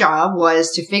so my job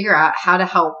was to figure out how to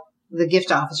help the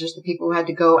gift officers, the people who had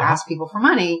to go ask people for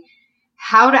money,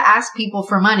 how to ask people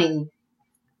for money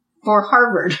for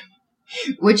Harvard,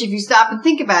 which if you stop and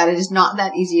think about it is not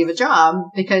that easy of a job,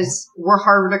 because we're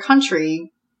Harvard a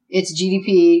country. Its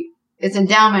GDP, its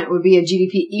endowment would be a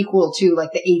GDP equal to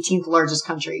like the 18th largest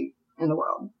country in the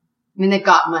world. I mean, they've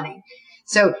got money.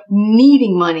 So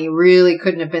needing money really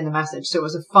couldn't have been the message. So it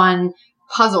was a fun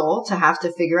puzzle to have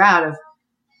to figure out of,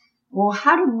 well,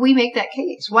 how do we make that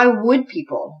case? Why would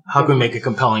people? How can we make a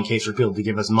compelling case for people to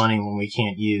give us money when we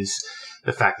can't use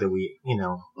the fact that we,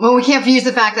 Well, we can't use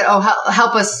the fact that,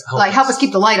 help us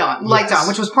keep the lights on,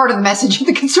 which was part of the message of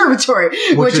the conservatory.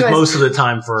 Which is most of the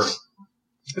time for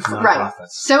nonprofits. Right.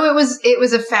 So it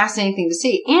was a fascinating thing to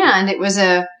see. And it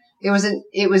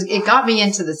got me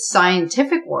into the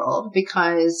scientific world,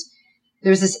 because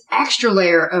there's this extra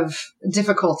layer of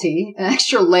difficulty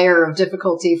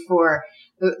for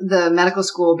the medical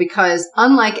school, because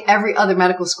unlike every other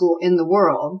medical school in the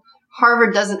world,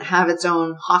 Harvard doesn't have its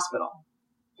own hospital.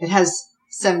 It has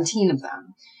 17 of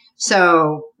them.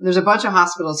 So there's a bunch of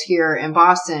hospitals here in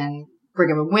Boston,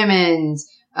 Brigham and Women's,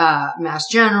 Mass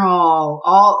General,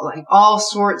 all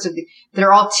sorts of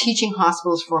they're all teaching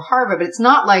hospitals for Harvard, but it's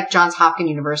not like Johns Hopkins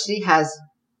University has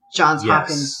Johns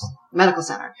Hopkins Medical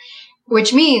Center,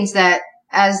 which means that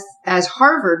as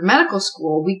Harvard Medical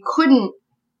School, we couldn't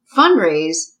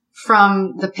fundraise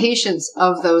from the patients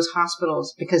of those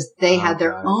hospitals because they had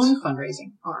their own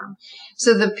fundraising arm.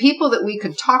 So the people that we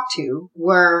could talk to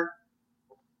were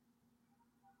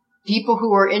people who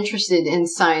were interested in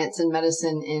science and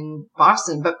medicine in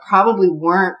Boston, but probably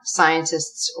weren't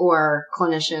scientists or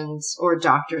clinicians or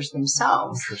doctors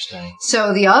themselves. Interesting.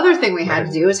 So the other thing we had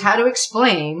to do is how to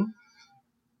explain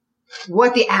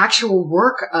what the actual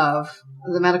work of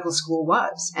the medical school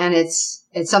was. And it's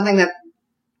something that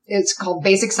it's called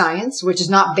basic science, which is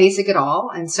not basic at all.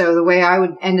 And so the way I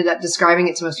ended up describing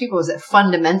it to most people is that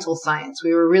fundamental science.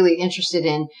 We were really interested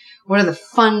in what are the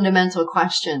fundamental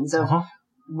questions of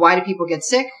why do people get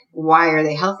sick? Why are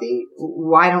they healthy?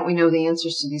 Why don't we know the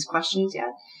answers to these questions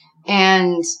yet?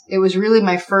 And it was really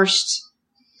my first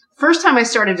time I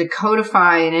started to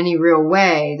codify in any real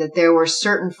way that there were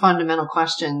certain fundamental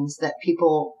questions that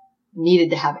people needed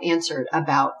to have answered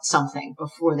about something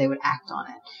before they would act on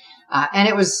it. And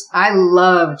I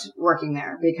loved working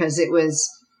there, because it was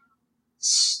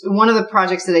one of the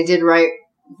projects that I did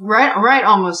right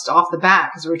almost off the bat,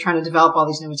 because we were trying to develop all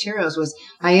these new materials, was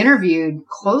I interviewed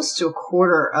close to a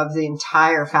quarter of the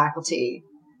entire faculty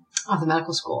of the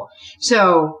medical school.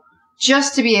 So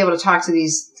just to be able to talk to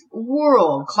these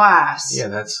world-class,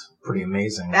 that's pretty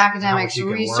amazing, academics,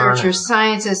 researchers,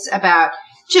 scientists about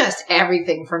just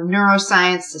everything from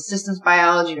neuroscience to systems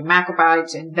biology to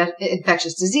macrobiology to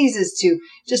infectious diseases to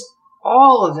just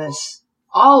all of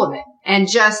it, and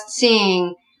just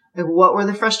seeing like what were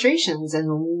the frustrations and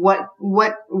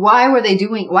why were they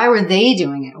doing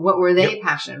it? What were they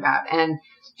passionate about? And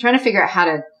trying to figure out how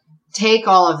to take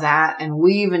all of that and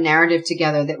weave a narrative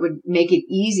together that would make it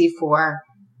easy for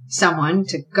someone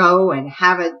to go and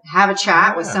have a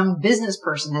chat with some business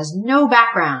person who has no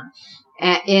background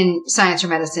in science or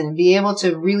medicine, and be able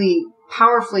to really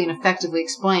powerfully and effectively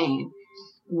explain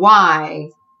why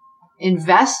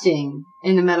investing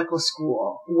in the medical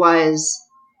school was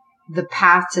the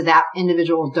path to that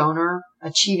individual donor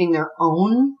achieving their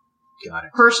own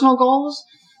personal goals.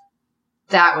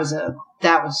 That was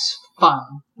fun,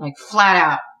 like flat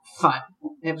out fun.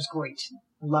 It was great.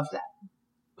 I loved that.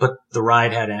 But the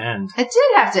ride had to end. It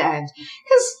did have to end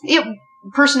because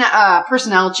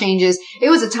personnel changes. It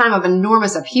was a time of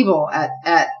enormous upheaval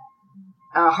at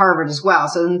Harvard as well.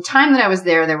 So in the time that I was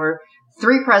there were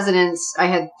 3 presidents. I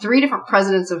had 3 different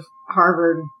presidents of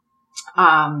Harvard,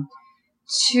 3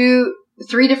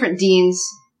 different deans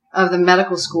of the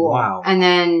medical school, wow. and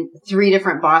then 3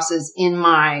 different bosses in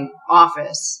my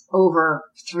office over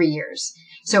 3 years.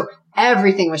 So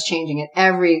everything was changing at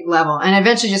every level, and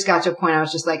eventually just got to a point I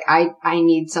was just like, I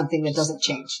need something that doesn't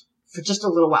change for just a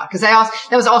little while, because that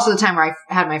was also the time where I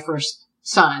had my first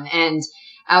son, and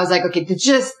I was like, okay,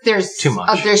 there's too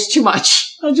much. There's too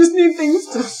much. I just need things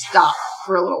to stop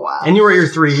for a little while. And you were at your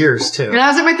 3 years too. And I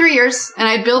was at my 3 years, and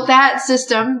I built that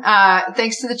system.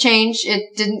 Thanks to the change,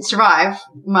 it didn't survive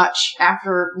much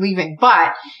after leaving,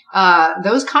 but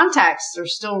those contacts are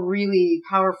still really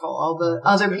powerful. All the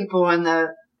other people in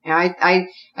I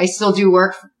still do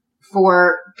work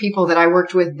for people that I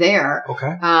worked with there.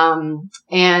 Okay.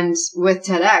 And with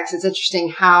TEDx, it's interesting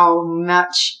how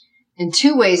much, in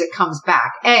 2 ways, it comes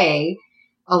back.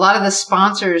 A lot of the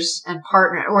sponsors and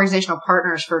organizational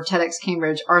partners for TEDx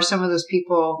Cambridge are some of those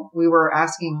people we were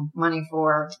asking money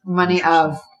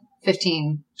of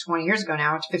 15, 20 years ago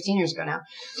now, 15 years ago now.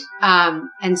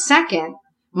 And second,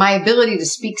 my ability to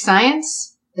speak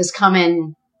science has come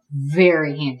in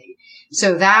very handy.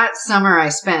 So that summer I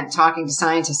spent talking to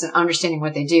scientists and understanding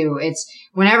what they do. It's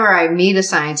whenever I meet a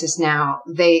scientist now,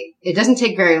 it doesn't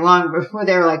take very long before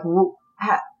they're like,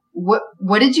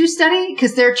 what did you study?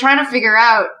 Because they're trying to figure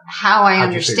out how I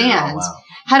understand.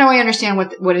 How do I understand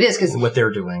what it is? Because what they're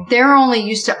doing. They're only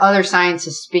used to other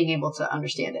scientists being able to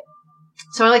understand it.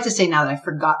 So I like to say now that I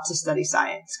forgot to study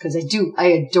science, because I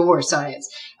adore science.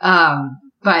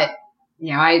 But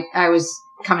I was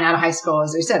coming out of high school,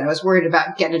 as I said, I was worried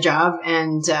about getting a job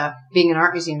and being an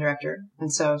art museum director,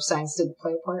 and so science did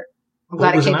play a part. I'm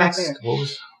glad it came back there.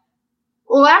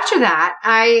 Well, after that,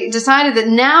 I decided that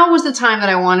now was the time that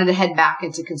I wanted to head back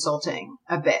into consulting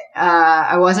a bit.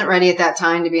 I wasn't ready at that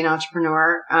time to be an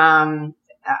entrepreneur. I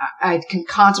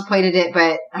contemplated it,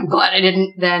 but I'm glad I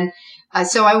didn't then.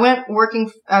 So I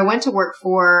went to work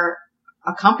for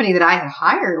a company that I had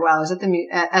hired while I was at the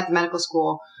medical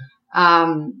school.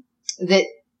 That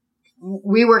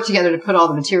we worked together to put all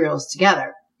the materials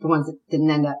together, the ones that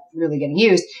didn't end up really getting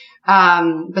used.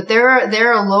 But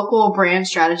they're a local brand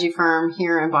strategy firm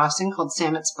here in Boston called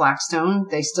Sametz Blackstone.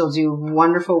 They still do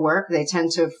wonderful work. They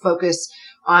tend to focus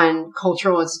on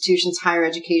cultural institutions, higher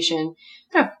education,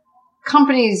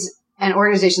 companies and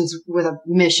organizations with a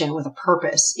mission, with a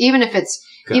purpose. Even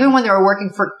when they were working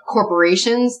for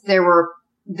corporations,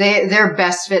 their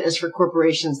best fit is for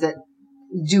corporations that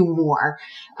do more.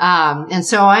 And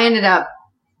so I ended up,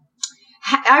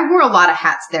 I wore a lot of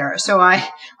hats there. So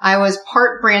I was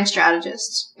part brand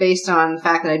strategist based on the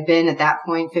fact that I'd been at that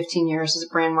point 15 years as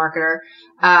a brand marketer.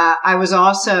 I was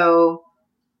also,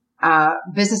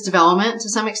 business development to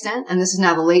some extent. And this is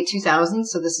now the late 2000s.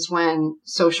 So this is when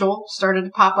social started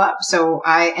to pop up. So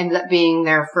I ended up being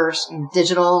their first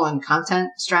digital and content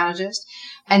strategist.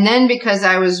 And then because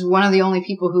I was one of the only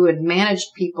people who had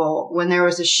managed people when there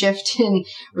was a shift in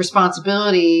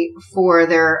responsibility for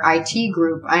their IT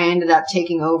group, I ended up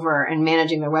taking over and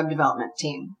managing their web development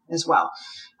team as well.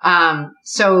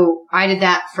 So I did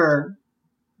that for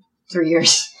 3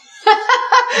 years.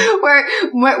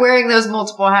 Wearing those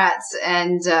multiple hats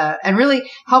and really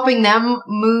helping them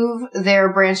move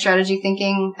their brand strategy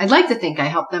thinking. I'd like to think I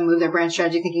helped them move their brand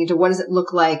strategy thinking into what does it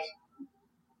look like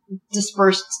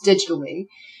dispersed digitally.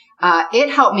 It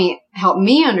helped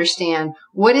me understand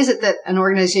what is it that an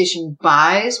organization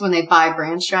buys when they buy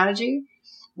brand strategy.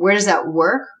 Where does that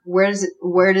work?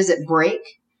 Where does it break?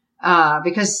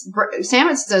 Because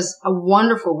Sametz does a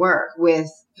wonderful work with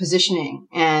positioning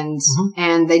and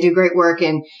they do great work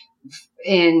in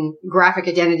graphic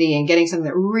identity and getting something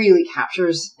that really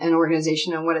captures an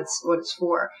organization and what it's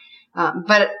for.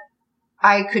 But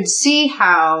I could see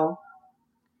how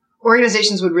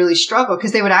organizations would really struggle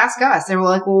because they would ask us, they were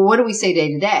like, well, what do we say day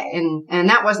to day? And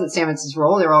that wasn't Sametz's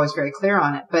role. They were always very clear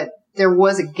on it, but there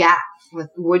was a gap with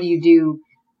what do you do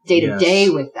day to day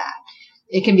with that?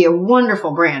 It can be a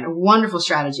wonderful brand, a wonderful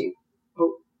strategy, but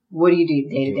what do you do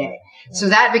day to day? So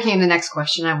that became the next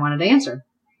question I wanted to answer.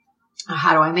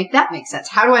 How do I make that make sense?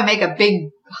 How do I make a big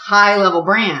high level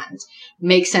brand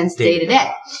make sense day to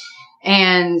day?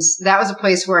 And that was a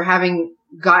place where having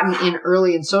gotten in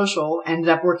early in social ended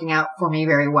up working out for me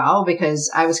very well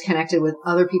because I was connected with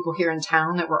other people here in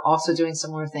town that were also doing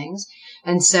similar things.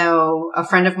 And so a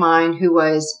friend of mine who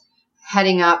was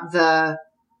heading up the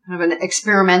kind of an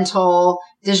experimental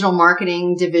digital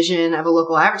marketing division of a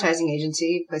local advertising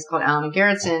agency, a place called Allen &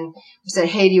 Gerritsen, who said,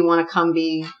 hey, do you want to come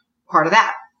be part of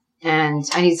that? And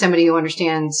I need somebody who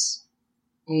understands.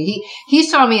 He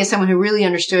saw me as someone who really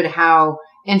understood how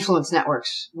influence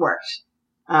networks worked,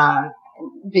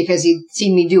 because he'd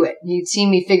seen me do it. He'd seen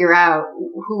me figure out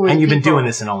who were. And you've people. Been doing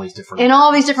this in all these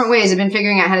different ways. I've been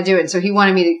figuring out how to do it. And so he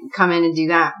wanted me to come in and do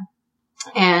that.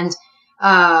 And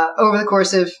over the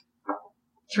course of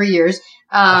 3 years,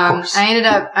 I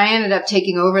ended up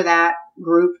taking over that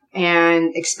group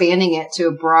and expanding it to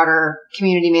a broader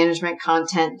community management,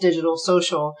 content, digital,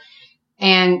 social,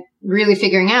 and really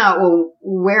figuring out, well,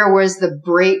 where was the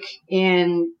break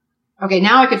in, okay,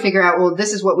 now I could figure out, well,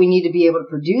 this is what we need to be able to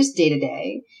produce day to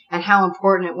day and how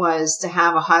important it was to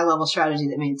have a high level strategy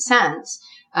that made sense.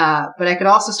 But I could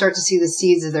also start to see the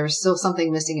seeds that there was still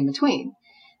something missing in between,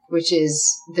 which is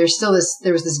there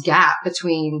was this gap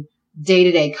between day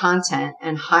to day content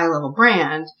and high level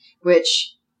brand,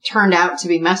 which turned out to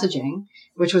be messaging,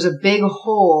 which was a big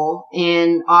hole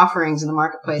in offerings in the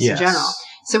marketplace in general.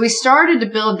 So we started to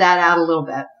build that out a little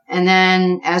bit. And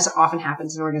then, as often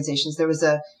happens in organizations, there was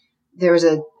a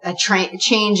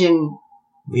change in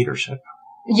leadership.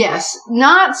 Yes.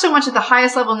 Not so much at the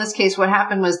highest level in this case. What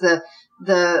happened was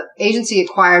the agency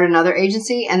acquired another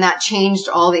agency, and that changed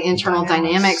all the internal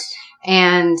dynamics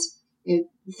and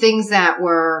things that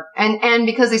were, and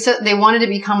because they said they wanted to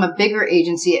become a bigger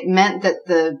agency, it meant that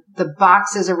the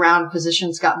boxes around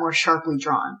positions got more sharply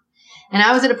drawn. And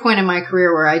I was at a point in my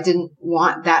career where I didn't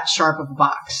want that sharp of a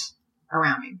box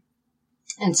around me.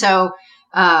 And so,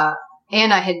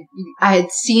 and I had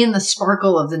seen the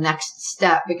sparkle of the next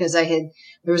step because there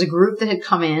was a group that had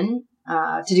come in,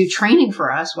 to do training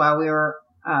for us while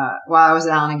I was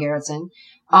at Allen & Gerritsen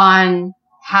on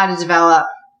how to develop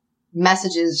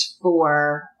messages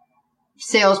for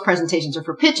sales presentations or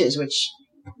for pitches, which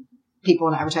people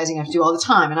in advertising have to do all the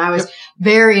time. And I was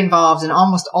very involved in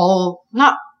almost all,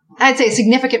 I'd say a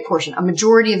significant portion, a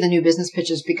majority of the new business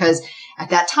pitches, because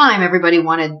at that time, everybody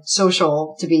wanted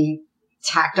social to be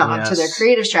tacked on to their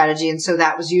creative strategy. And so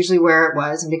that was usually where it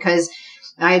was. And because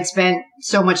I had spent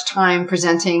so much time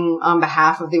presenting on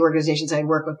behalf of the organizations I'd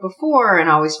worked with before and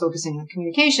always focusing on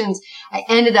communications, I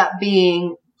ended up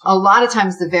being a lot of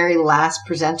times the very last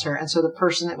presenter. And so the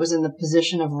person that was in the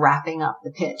position of wrapping up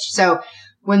the pitch. So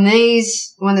when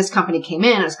this company came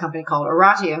in, it was a company called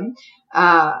Oratium,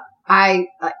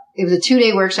 it was a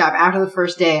 2-day workshop. After the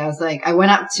first day, I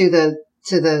went up to the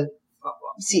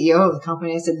CEO of the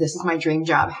company. I said, this is my dream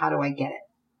job. How do I get it?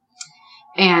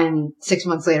 And 6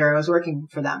 months later, I was working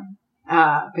for them,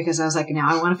 because I was like, now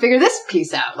I want to figure this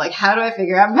piece out. Like, how do I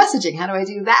figure out messaging? How do I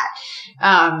do that?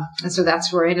 And so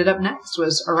that's where I ended up next,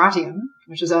 was Oratium,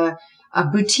 which is a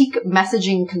boutique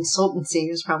messaging consultancy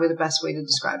is probably the best way to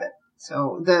describe it.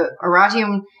 So the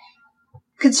Oratium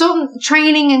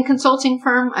training and consulting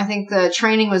firm, I think the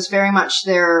training was very much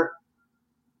where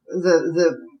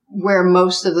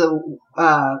most of the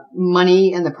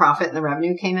money and the profit and the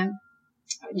revenue came in.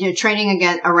 Training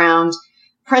again around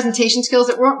presentation skills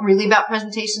that weren't really about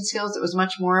presentation skills. It was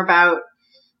much more about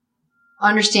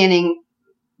understanding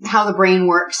how the brain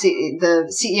works.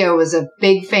 The CEO was a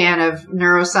big fan of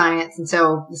neuroscience. And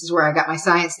so this is where I got my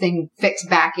science thing fixed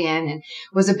back in, and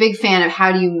was a big fan of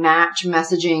how do you match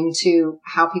messaging to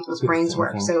how people's brains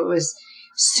work. So it was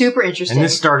super interesting. And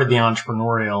this started the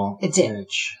entrepreneurial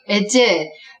pitch. It did.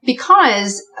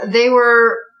 Because they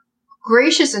were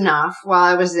gracious enough while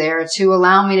I was there to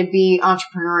allow me to be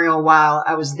entrepreneurial while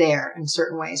I was there in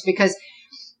certain ways. Because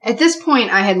at this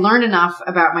point, I had learned enough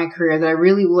about my career that I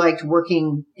really liked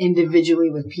working individually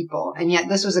with people. And yet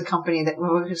this was a company that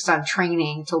focused on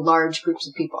training to large groups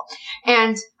of people.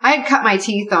 And I had cut my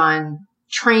teeth on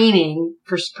training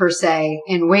per se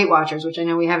in Weight Watchers, which I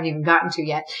know we haven't even gotten to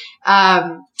yet.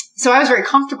 So I was very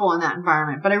comfortable in that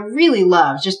environment, but I really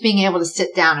loved just being able to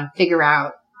sit down and figure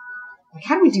out, like,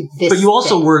 how do we do this? But you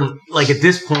also weren't, like, at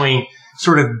this point,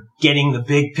 sort of getting the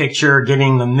big picture,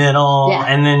 getting the middle,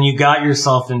 and then you got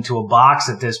yourself into a box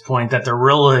at this point that there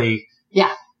wasn't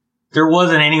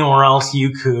anywhere else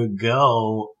you could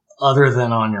go other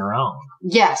than on your own.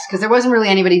 Yes, because there wasn't really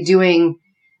anybody doing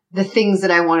the things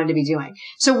that I wanted to be doing.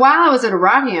 So while I was at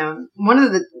Oratium, one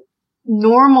of the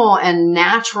normal and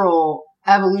natural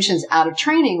evolutions out of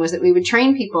training was that we would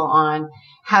train people on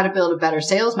how to build a better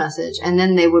sales message, and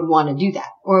then they would want to do that.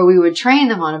 Or we would train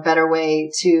them on a better way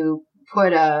to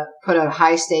put a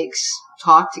high stakes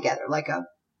talk together, like a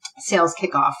sales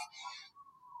kickoff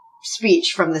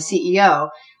speech from the CEO.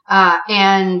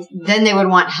 And then they would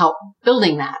want help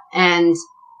building that. And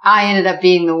I ended up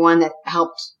being the one that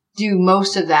helped do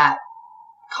most of that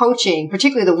coaching,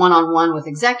 particularly the one-on-one with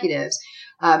executives,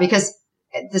 because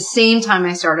at the same time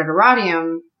I started at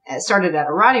Radium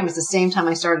was the same time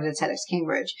I started at TEDx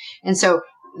Cambridge. And so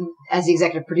as the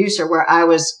executive producer, where I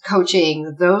was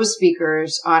coaching those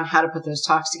speakers on how to put those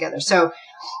talks together. So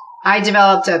I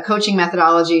developed a coaching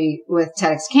methodology with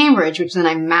TEDx Cambridge, which then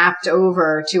I mapped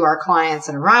over to our clients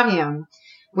at Radium,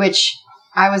 which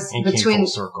I was between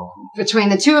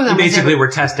the two of them. You basically were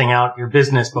testing out your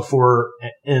business before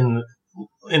in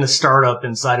a startup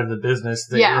inside of the business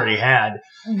that you already had.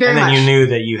 Very and then much. You knew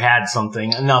that you had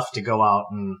something enough to go out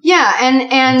and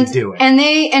and to do it. And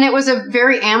it was a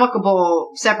very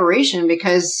amicable separation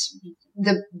because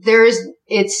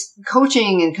it's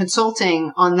coaching and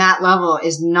consulting on that level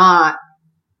is not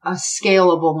a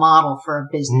scalable model for a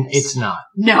business. It's not.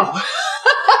 No.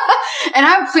 And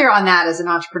I'm clear on that as an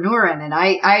entrepreneur. And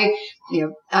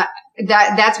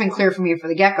that's been clear for me from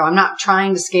the get-go. I'm not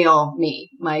trying to scale me.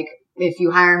 Like, if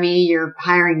you hire me, you're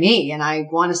hiring me, and I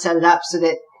want to set it up so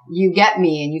that you get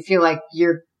me and you feel like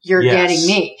you're getting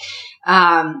me.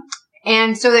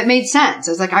 And so that made sense.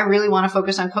 I was like, I really want to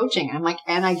focus on coaching. And I'm like,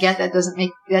 and I get that doesn't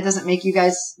make you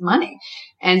guys money.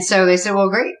 And so they said, well,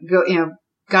 great, go,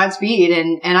 Godspeed.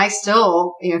 And I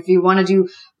still, if you want to do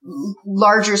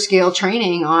larger scale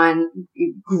training on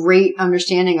great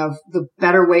understanding of the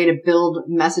better way to build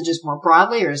messages more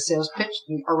broadly, or a sales pitch,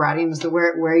 Radium is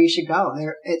where you should go.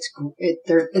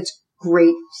 It's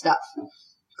great stuff.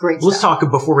 Let's talk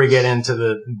before we get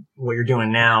into what you're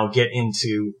doing now. Get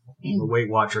into the Weight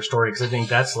Watcher story, because I think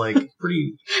that's like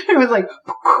pretty. It was like.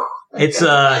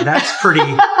 That's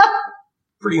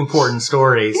pretty important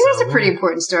story. It is a pretty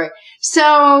important story.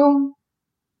 So,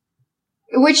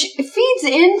 which feeds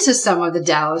into some of the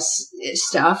Dallas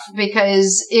stuff,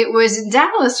 because it was in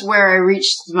Dallas where I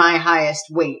reached my highest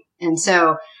weight. And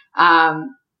so,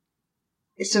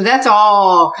 so that's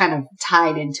all kind of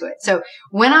tied into it. So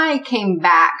when I came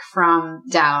back from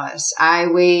Dallas,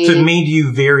 I weighed. So it made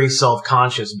you very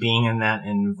self-conscious being in that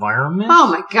environment?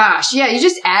 Oh my gosh. Yeah. You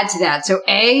just add to that. So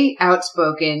A,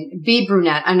 outspoken, B,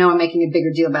 brunette. I know I'm making a bigger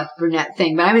deal about the brunette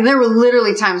thing, but I mean, there were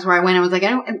literally times where I went and was like,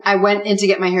 I went in to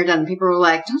get my hair done and people were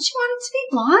like, don't you want it to be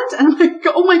blonde? And I'm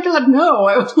like, oh my God, no,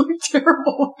 I would look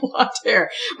terrible with blonde hair.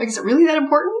 Like, is it really that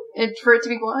important for it to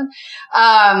be blonde?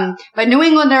 But New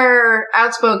Englander,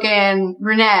 outspoken,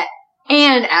 brunette,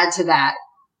 and add to that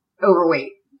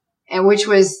overweight, and which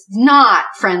was not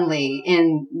friendly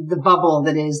in the bubble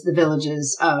that is the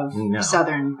Villages of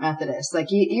Southern Methodist. Like,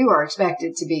 you are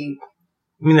expected to be.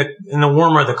 I mean, the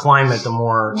warmer the climate, the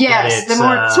more. Yes, the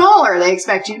more smaller they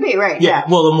expect you to be, right? Yeah.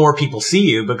 Well, the more people see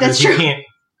you, because you can't.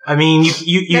 I mean,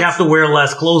 you have to wear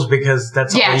less clothes because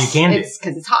that's all you can do.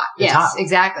 Because it's hot. It's hot.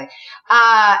 Exactly.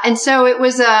 And so it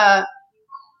was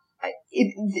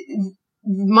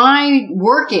my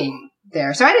working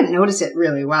there. So I didn't notice it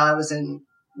really while I was in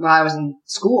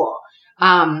school.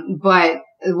 But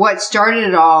what started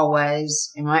it all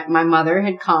was my mother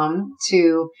had come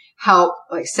to help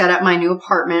set up my new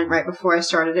apartment right before I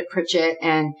started at Pritchett.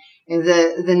 And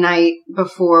the night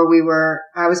before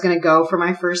I was going to go for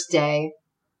my first day,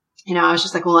 I was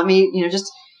just like, well, let me, just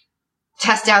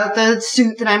test out the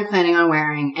suit that I'm planning on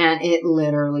wearing. And it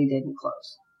literally didn't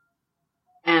close.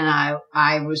 And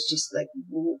I was just like,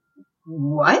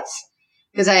 what?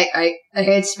 Because I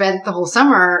had spent the whole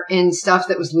summer in stuff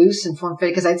that was loose and form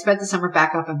fitted, because I'd spent the summer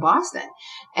back up in Boston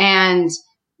and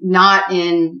not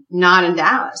in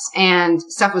Dallas, and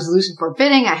stuff was loose and form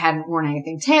fitting. I hadn't worn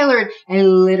anything tailored. I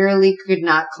literally could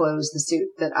not close the suit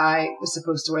that I was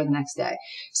supposed to wear the next day.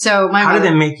 So how did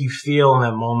it make you feel in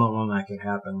that moment when that could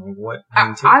happen? Like, what?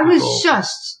 I was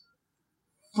just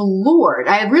floored.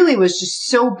 I really was just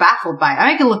so baffled by it.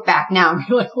 I can look back now and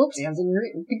be like, whoopsie, I was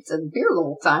eating pizza and beer the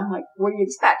whole time. Like, what do you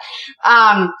expect?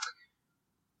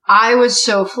 I was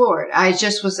so floored. I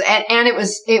just was, and it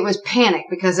was panic,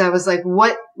 because I was like,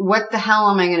 what the hell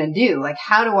am I going to do? Like,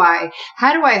 how do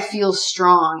I feel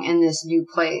strong in this new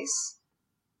place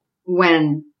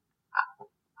when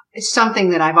it's something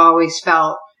that I've always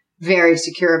felt very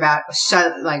secure about,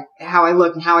 like how I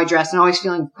look and how I dress, and always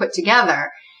feeling put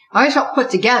together. I always felt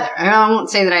put together. I won't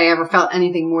say that I ever felt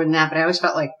anything more than that, but I always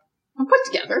felt like I'm put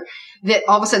together. That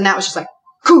all of a sudden that was just like,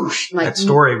 whoosh. Like, that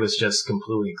story was just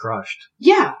completely crushed.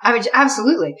 Yeah,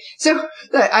 absolutely. So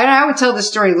I would tell this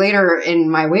story later in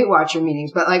my Weight Watcher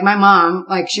meetings, but like my mom,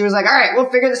 like she was like, all right, we'll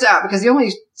figure this out, because the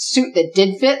only suit that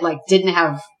did fit, like didn't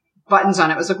have buttons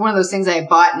on it. It was like one of those things I had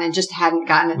bought and then just hadn't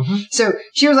gotten it. Mm-hmm. So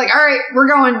she was like, all right, we're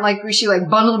going. Like, she like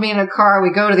bundled me in a car.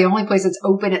 We go to the only place that's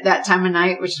open at that time of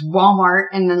night, which is Walmart.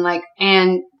 And then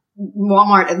and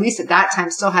Walmart, at least at that time,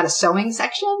 still had a sewing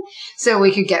section. So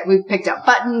we picked up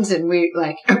buttons and we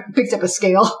picked up a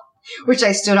scale, which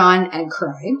I stood on and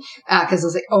cried, cause I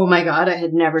was like, oh my God, I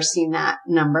had never seen that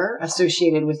number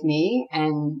associated with me.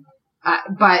 And,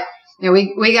 but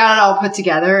we got it all put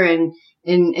together, and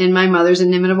in my mother's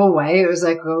inimitable way, it was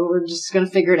like, oh, we're just going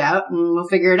to figure it out, and we'll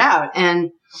figure it out.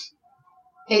 And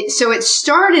so it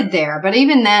started there, but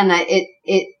even then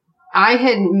I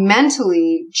had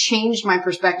mentally changed my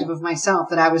perspective of myself,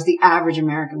 that I was the average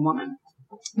American woman.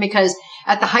 Because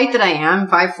at the height that I am,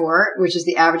 5'4", which is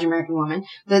the average American woman,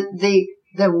 the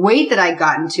weight that I'd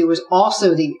gotten to was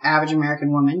also the average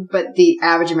American woman, but the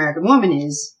average American woman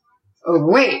is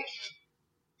overweight.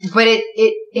 But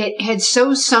it had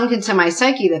so sunk into my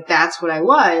psyche that that's what I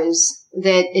was,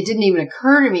 that it didn't even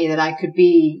occur to me that I could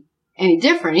be any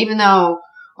different, even though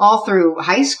all through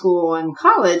high school and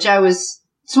college, I was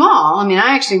small. I mean,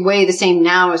 I actually weigh the same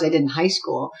now as I did in high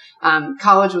school.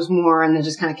 College was more, and then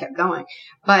just kind of kept going.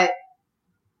 But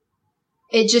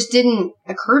it just didn't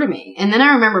occur to me. And then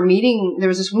I remember there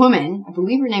was this woman, I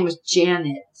believe her name was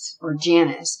Janet or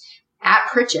Janice, at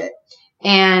Pritchett.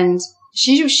 And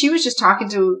she was just talking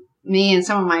to me and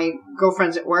some of my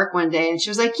girlfriends at work one day, and she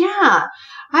was like, yeah,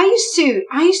 I used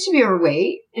to be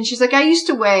overweight. And she's like, I used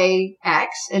to weigh X,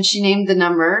 and she named the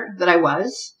number that I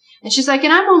was. And she's like,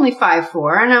 and I'm only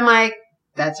 5'4". And I'm like,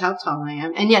 that's how tall I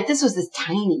am. And yet this was this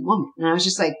tiny woman. And I was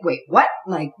just like, wait, what?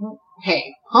 Like,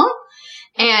 hey, huh?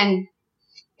 And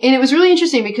it was really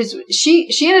interesting because she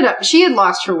had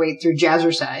lost her weight through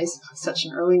Jazzercise. Such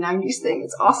an early 90s thing.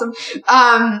 It's awesome.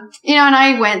 And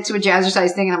I went to a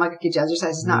Jazzercise thing, and I'm like, okay,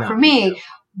 Jazzercise is not for me.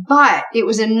 But it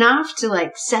was enough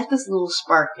to set this little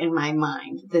spark in my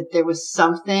mind that there was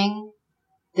something,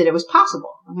 that it was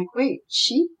possible. I'm like, wait,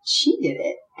 she did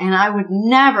it. And I would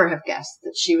never have guessed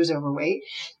that she was overweight.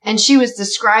 And she was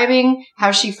describing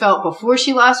how she felt before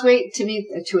she lost weight to me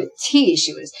to a T.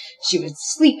 She was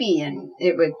sleepy, and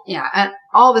and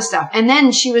all this stuff. And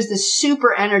then she was this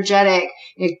super energetic,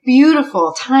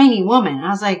 beautiful, tiny woman. And I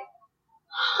was like,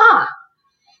 huh.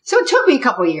 So it took me a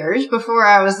couple years before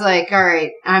I was like, all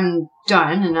right, I'm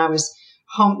done. And I was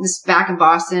back in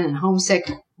Boston, and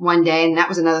homesick one day. And that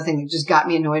was another thing that just got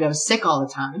me annoyed. I was sick all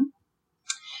the time.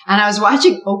 And I was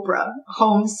watching Oprah,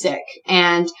 Homesick,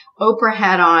 and Oprah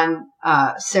had on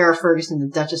Sarah Ferguson, the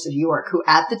Duchess of York, who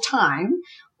at the time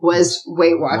was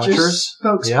Weight Watchers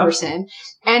spokesperson.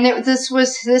 Yep. And this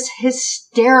was this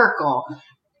hysterical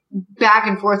back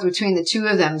and forth between the two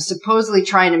of them, supposedly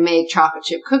trying to make chocolate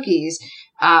chip cookies,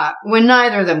 when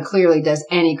neither of them clearly does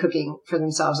any cooking for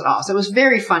themselves at all. So it was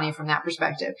very funny from that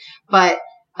perspective. But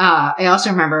I also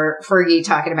remember Fergie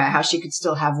talking about how she could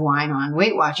still have wine on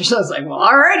Weight Watchers. So I was like, well,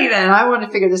 alrighty then. I want to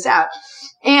figure this out.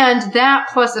 And that,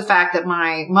 plus the fact that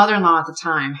my mother-in-law at the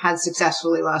time had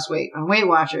successfully lost weight on Weight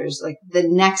Watchers, the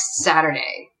next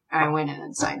Saturday, I went in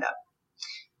and signed up.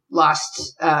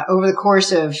 Lost, over the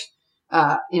course of,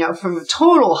 from a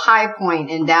total high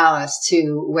point in Dallas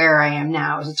to where I am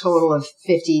now is a total of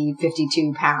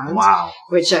 52 pounds. Wow.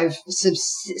 Which I've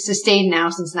sustained now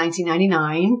since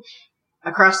 1999.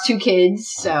 Across 2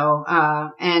 kids. So, I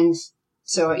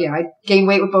gained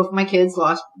weight with both of my kids,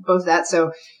 lost both of that.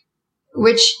 So,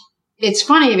 which it's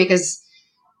funny because,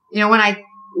 when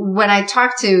I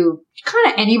talk to kind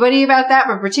of anybody about that,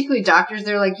 but particularly doctors,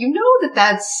 they're like,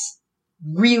 that's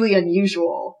really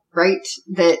unusual, right?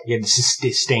 That you have to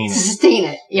sustain it. Sustain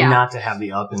it. Yeah. And not to have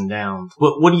the up and down.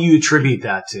 What do you attribute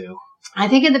that to? I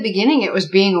think in the beginning it was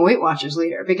being a Weight Watchers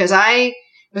leader, because I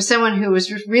was someone who was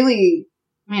just really,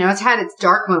 it's had its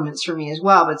dark moments for me as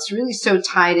well, but it's really so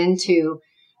tied into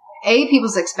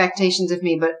people's expectations of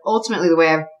me, but ultimately the way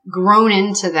I've grown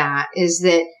into that is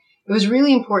that it was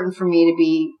really important for me to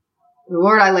be, the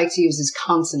word I like to use is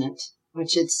consonant,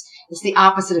 which it's the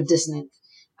opposite of dissonant.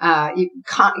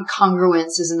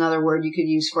 Congruence is another word you could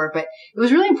use for it, but it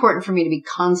was really important for me to be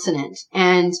consonant.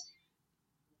 And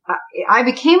I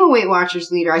became a Weight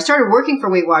Watchers leader. I started working for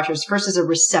Weight Watchers first as a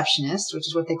receptionist, which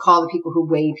is what they call the people who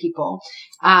weigh people.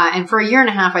 And for a year and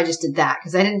a half, I just did that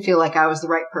because I didn't feel like I was the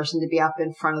right person to be up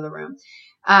in front of the room.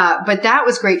 But that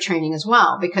was great training as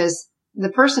well, because the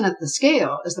person at the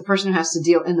scale is the person who has to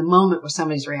deal in the moment with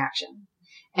somebody's reaction.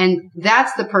 And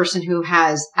that's the person who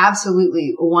has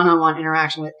absolutely a one-on-one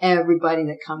interaction with everybody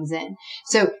that comes in.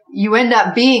 So you end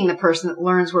up being the person that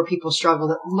learns where people struggle,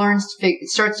 that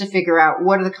starts to figure out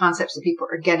what are the concepts that people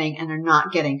are getting and they're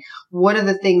not getting. What are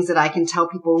the things that I can tell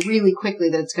people really quickly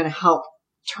that it's going to help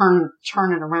turn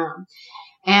it around.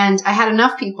 And I had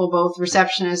enough people, both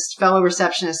receptionists, fellow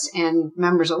receptionists, and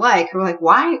members alike, who were like,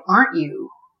 why aren't you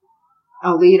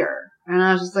a leader? And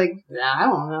I was just like, I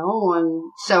don't know.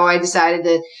 And so I decided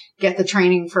to get the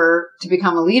training to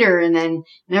become a leader and then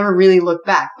never really looked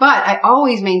back. But I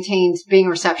always maintained being a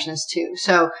receptionist too.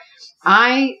 So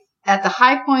at the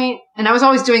high point, and I was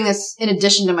always doing this in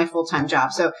addition to my full-time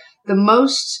job. So the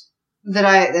most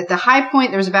at the high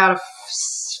point, there was about a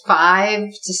 5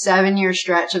 to 7 year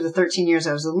stretch of the 13 years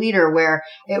I was a leader where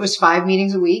it was 5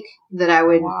 meetings a week that I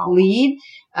would lead.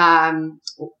 2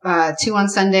 on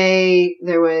Sunday.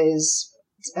 There was,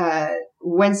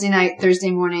 Wednesday night, Thursday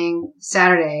morning,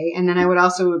 Saturday. And then I would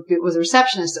also was a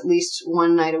receptionist at least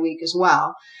one night a week as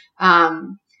well.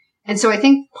 And so I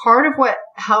think part of what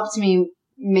helped me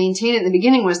maintain it in the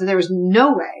beginning was that there was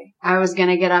no way I was going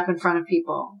to get up in front of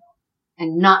people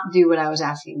and not do what I was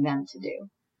asking them to do.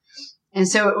 And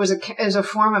so it was a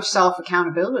form of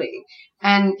self-accountability.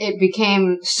 And it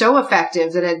became so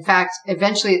effective that, in fact,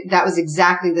 eventually that was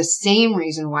exactly the same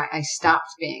reason why I stopped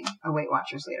being a Weight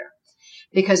Watchers leader.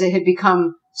 Because it had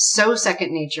become so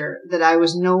second nature that I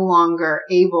was no longer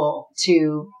able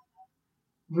to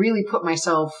really put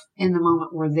myself in the moment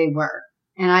where they were.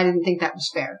 And I didn't think that was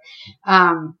fair.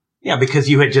 Yeah, because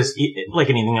you had just, like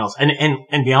anything else,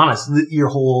 and be honest, your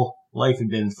whole life had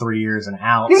been 3 years and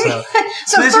out. So,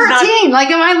 so 13, like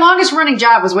my longest running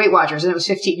job was Weight Watchers and it was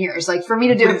 15 years. Like for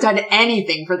me to have done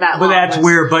anything for that long. But that's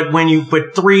weird.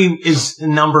 But 3 is a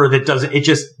number that doesn't,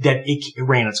 it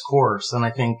ran its course. And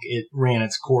I think it ran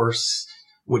its course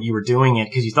what you were doing it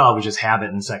because you thought it was just habit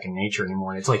and second nature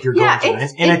anymore. And it's like you're going through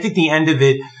it. And I think the end of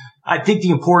it, I think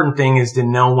the important thing is to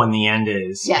know when the end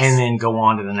is and then go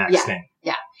on to the next thing.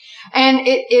 Yeah. And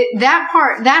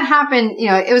that happened,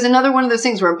 it was another one of those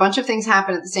things where a bunch of things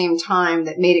happened at the same time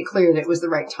that made it clear that it was the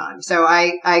right time. So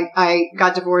I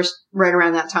got divorced right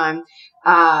around that time.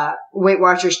 Weight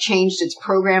Watchers changed its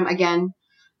program again.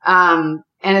 And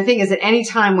the thing is that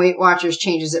anytime Weight Watchers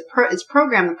changes its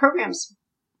program, the program's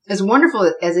as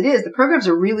wonderful as it is, the programs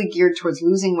are really geared towards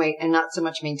losing weight and not so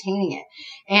much maintaining it.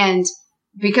 And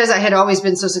because I had always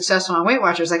been so successful on Weight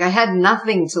Watchers, like I had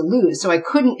nothing to lose. So I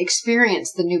couldn't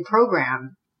experience the new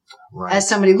program as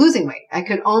somebody losing weight. I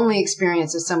could only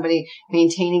experience as somebody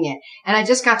maintaining it. And I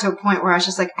just got to a point where I was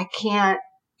just like,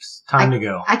 it's time to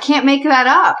go. I can't make that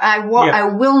up. I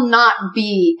will not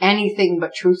be anything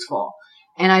but truthful.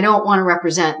 And I don't want to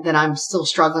represent that I'm still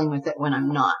struggling with it when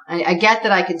I'm not. I get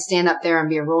that I can stand up there and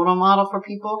be a role model for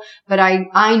people, but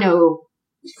I know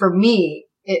for me,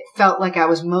 it felt like I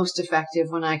was most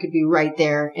effective when I could be right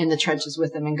there in the trenches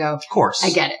with them and go, of course, I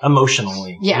get it.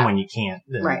 Emotionally. Yeah. And when you can't,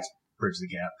 then bridge the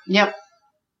gap. Yep.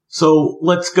 So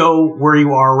let's go where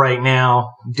you are right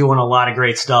now, doing a lot of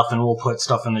great stuff, and we'll put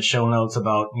stuff in the show notes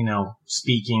about,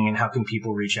 speaking and how can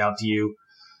people reach out to you.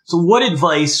 So what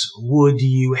advice would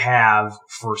you have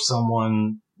for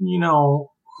someone, who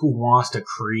wants to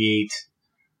create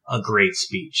a great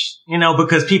speech?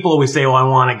 Because people always say, I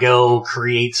want to go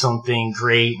create something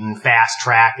great and fast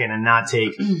track it and not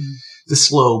take the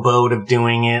slow boat of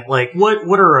doing it. Like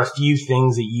what are a few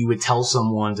things that you would tell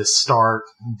someone to start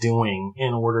doing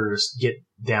in order to get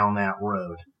down that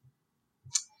road?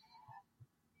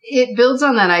 It builds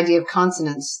on that idea of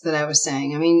consonance that I was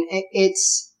saying. I mean,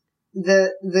 it's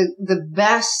the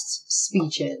best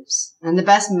speeches and the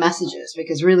best messages,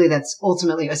 because really that's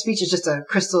ultimately a speech is just a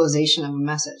crystallization of a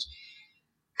message,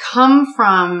 come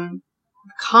from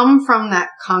that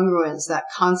congruence, that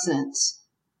consonance,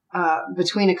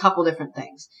 between a couple different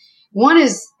things. One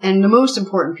is, and the most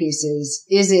important piece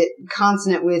is it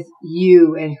consonant with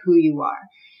you and who you are?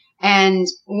 And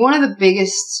one of the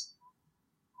biggest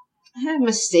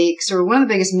mistakes, or one of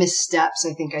the biggest missteps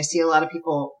I think I see a lot of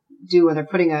people do when they're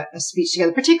putting a speech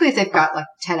together, particularly if they've got like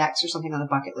TEDx or something on the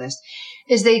bucket list,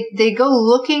 is they go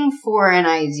looking for an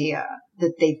idea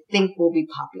that they think will be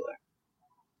popular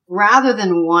rather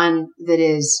than one that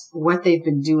is what they've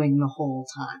been doing the whole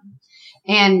time.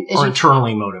 And or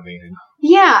internally motivated.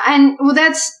 Yeah. And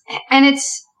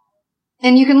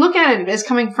and you can look at it as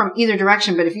coming from either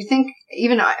direction. But if you think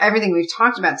even everything we've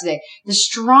talked about today, the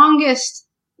strongest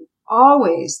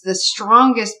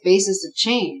basis of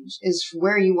change is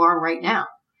where you are right now.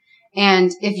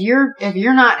 And if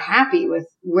you're not happy with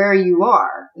where you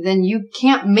are, then you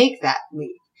can't make that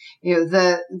leap.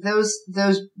 The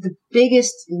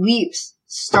biggest leaps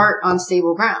start on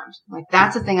stable ground. Like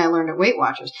that's the thing I learned at Weight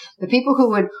Watchers. The people who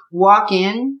would walk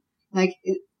in, like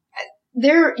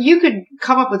you could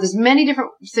come up with as many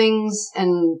different things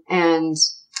and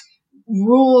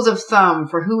rules of thumb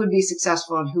for who would be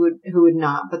successful and who would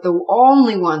not. But the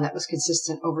only one that was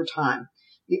consistent over time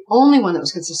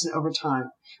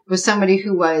was somebody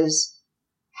who was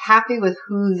happy with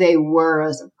who they were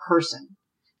as a person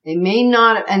They may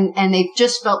not, and they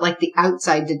just felt like the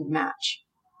outside didn't match.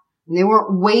 And they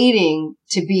weren't waiting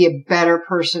to be a better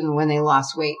person when they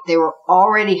lost weight. They were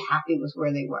already happy with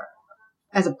where they were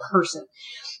as a person.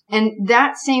 And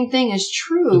that same thing is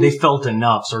true. They felt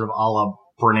enough, sort of a la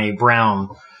Brene Brown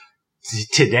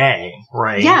today,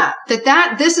 right? Yeah,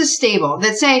 this is stable.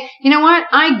 That say, you know what?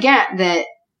 I get that.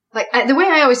 Like the way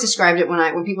I always described it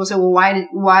when people say, well,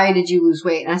 why did you lose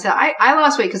weight? And I said, I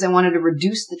lost weight because I wanted to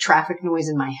reduce the traffic noise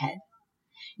in my head.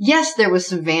 Yes, there was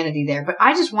some vanity there, but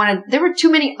I just there were too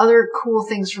many other cool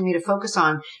things for me to focus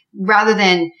on rather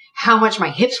than how much my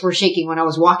hips were shaking when I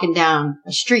was walking down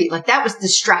a street. Like that was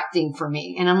distracting for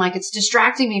me. And I'm like, it's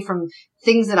distracting me from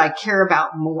things that I care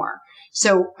about more.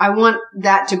 So I want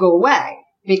that to go away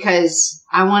because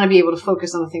I want to be able to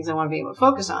focus on the things I want to be able to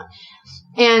focus on.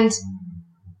 And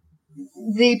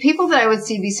the people that I would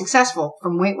see be successful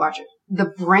from Weight Watchers,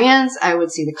 the brands I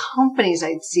would see, the companies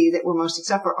I'd see that were most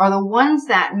successful are the ones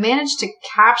that managed to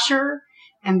capture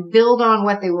and build on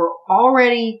what they were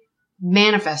already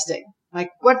manifesting, like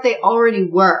what they already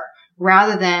were,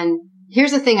 rather than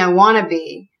here's the thing I want to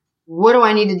be. What do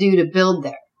I need to do to build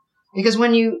there? Because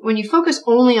when you focus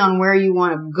only on where you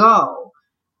want to go,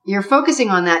 you're focusing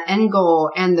on that end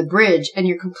goal and the bridge, and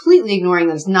you're completely ignoring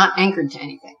that it's not anchored to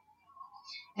anything.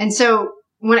 And so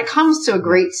when it comes to a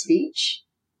great speech,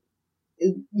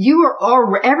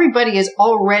 everybody is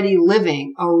already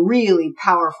living a really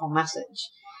powerful message.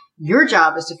 Your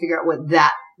job is to figure out what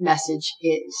that message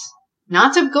is,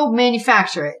 not to go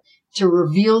manufacture it, to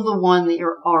reveal the one that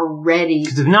you're already.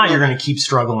 Because if not, you're going to keep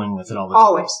struggling with it all the time.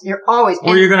 Always. You're always.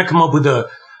 Or you're going to come up with a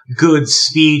good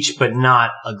speech, but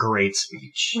not a great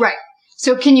speech. Right.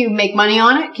 So can you make money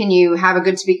on it? Can you have a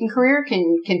good speaking career?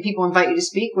 Can people invite you to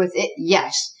speak with it?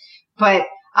 Yes. But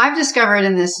I've discovered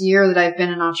in this year that I've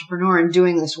been an entrepreneur and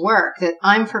doing this work that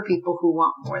I'm for people who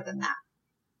want more than that.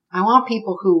 I want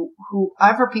people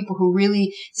I'm for people who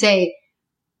really say,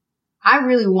 I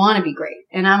really want to be great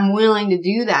and I'm willing to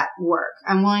do that work.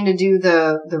 I'm willing to do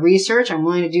the research. I'm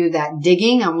willing to do that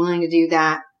digging. I'm willing to do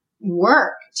that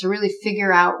work to really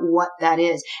figure out what that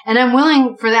is. And I'm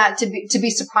willing for that to be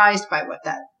surprised by what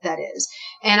that is.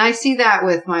 And I see that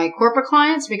with my corporate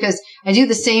clients because I do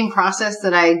the same process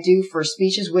that I do for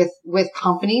speeches with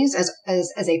companies as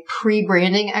a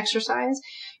pre-branding exercise.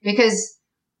 Because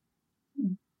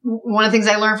one of the things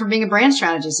I learned from being a brand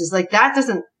strategist is like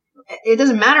it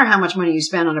doesn't matter how much money you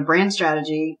spend on a brand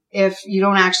strategy if you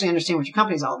don't actually understand what your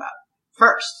company's all about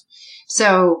first.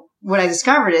 So what I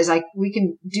discovered is like we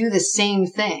can do the same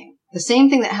thing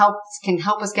that can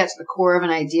help us get to the core of an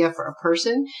idea for a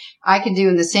person. I can do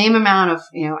in the same amount of,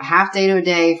 a half day to a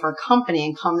day for a company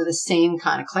and come to the same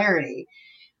kind of clarity.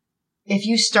 If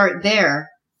you start there,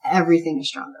 everything is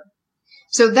stronger.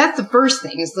 So that's the first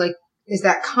thing is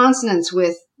that consonance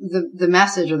with the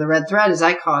message or the red thread, as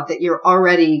I call it, that you're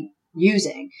already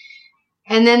using.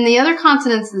 And then the other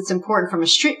consonance that's important from a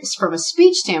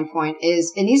speech standpoint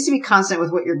is it needs to be consonant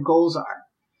with what your goals are.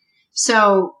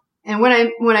 So, and what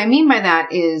I mean by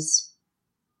that is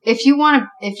if you want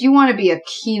to be a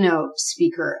keynote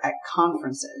speaker at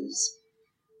conferences,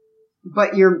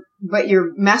 but your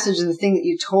message and the thing that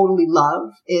you totally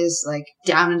love is like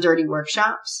down and dirty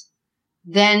workshops,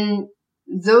 then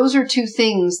those are two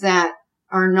things that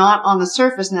are not on the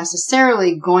surface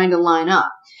necessarily going to line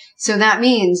up. So that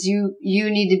means you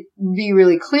need to be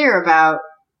really clear about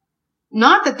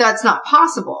not that that's not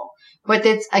possible, but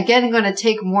that's again going to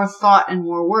take more thought and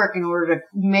more work in order to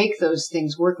make those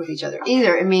things work with each other.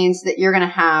 Either it means that you're going to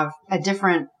have a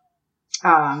different,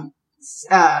 are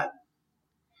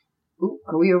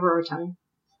we over our time?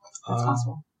 That's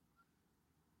possible.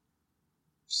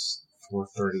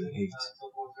 4:38.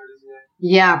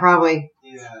 Yeah, probably.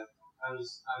 Yeah, I'm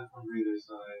hungry there,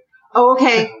 so Oh,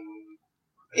 okay.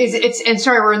 And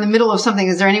sorry, we're in the middle of something.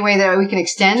 Is there any way that we can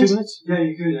extend? 2 minutes? Yeah,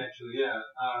 you could actually, yeah.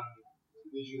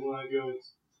 Did you want to go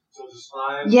till just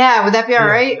 5? Yeah, would that be all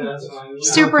right? Yeah, that's fine.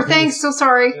 Yeah. Super, thanks. So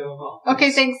sorry. Yeah, no problem.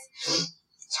 Okay, thanks.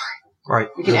 Right.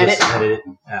 We can We'll edit. just edit it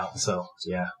out. So,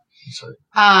 yeah. I'm sorry.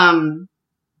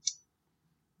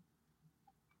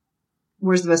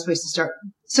 Where's the best place to start?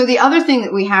 So the other thing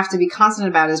that we have to be constant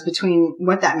about is between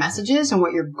what that message is and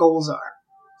what your goals are.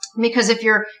 Because if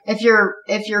your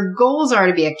goals are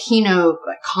to be a keynote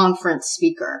conference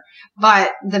speaker,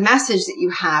 but the message that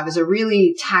you have is a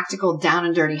really tactical, down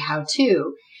and dirty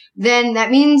how-to, then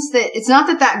that means that it's not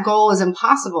that goal is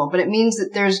impossible, but it means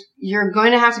that you're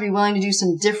going to have to be willing to do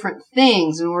some different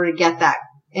things in order to get that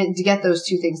and to get those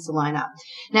two things to line up.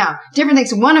 Now, different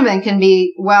things. One of them can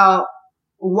be, well,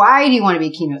 why do you want to be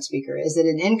a keynote speaker? Is it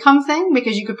an income thing?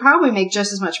 Because you could probably make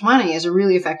just as much money as a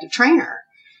really effective trainer.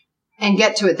 and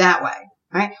get to it that way,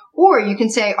 right? Or you can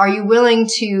say, are you willing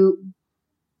to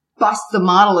bust the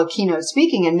model of keynote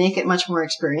speaking and make it much more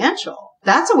experiential?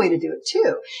 That's a way to do it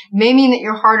too. It may mean that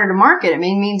you're harder to market. It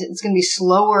may mean that it's going to be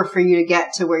slower for you to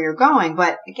get to where you're going.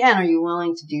 But again, are you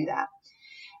willing to do that?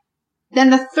 Then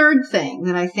the third thing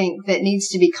that I think that needs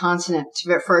to be consonant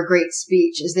for a great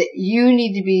speech is that you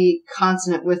need to be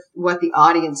consonant with what the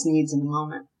audience needs in the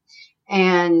moment.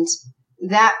 And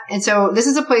so this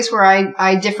is a place where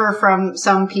I differ from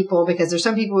some people, because there's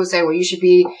some people who say, well, you should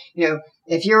be,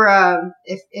 if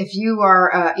you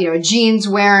are a jeans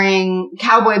wearing,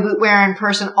 cowboy boot wearing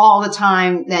person all the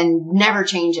time, then never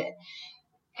change it.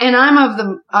 And I'm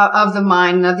of the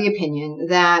mind and of the opinion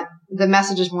that the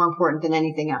message is more important than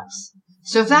anything else.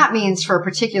 So if that means for a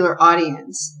particular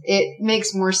audience, it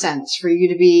makes more sense for you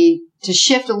to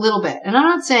shift a little bit. And I'm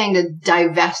not saying to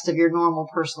divest of your normal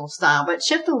personal style, but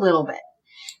shift a little bit.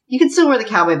 You can still wear the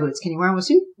cowboy boots. Can you wear them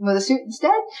with a suit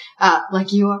instead?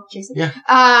 Like you are, Jason? Yeah.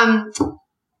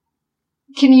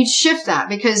 Can you shift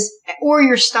that or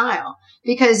your style?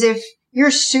 Because if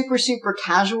you're super, super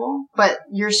casual, but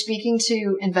you're speaking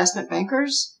to investment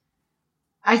bankers,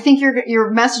 I think your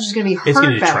message is going to be heard better. It's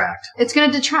going to detract. It's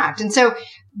going to detract. And so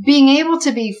being able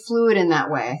to be fluid in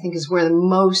that way, I think, is where the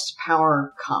most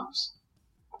power comes.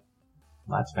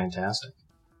 That's fantastic.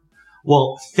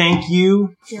 Well, thank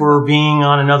you for being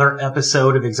on another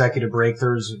episode of Executive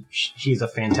Breakthroughs. She's a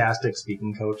fantastic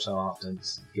speaking coach, so I'll have to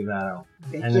give that out.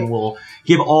 Then we'll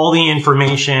give all the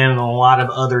information and a lot of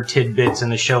other tidbits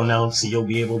in the show notes, so you'll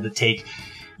be able to take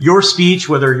your speech,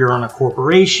 whether you're on a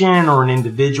corporation or an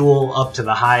individual, up to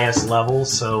the highest level.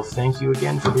 So thank you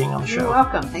again for being on the show. You're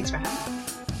welcome. Thanks for having me.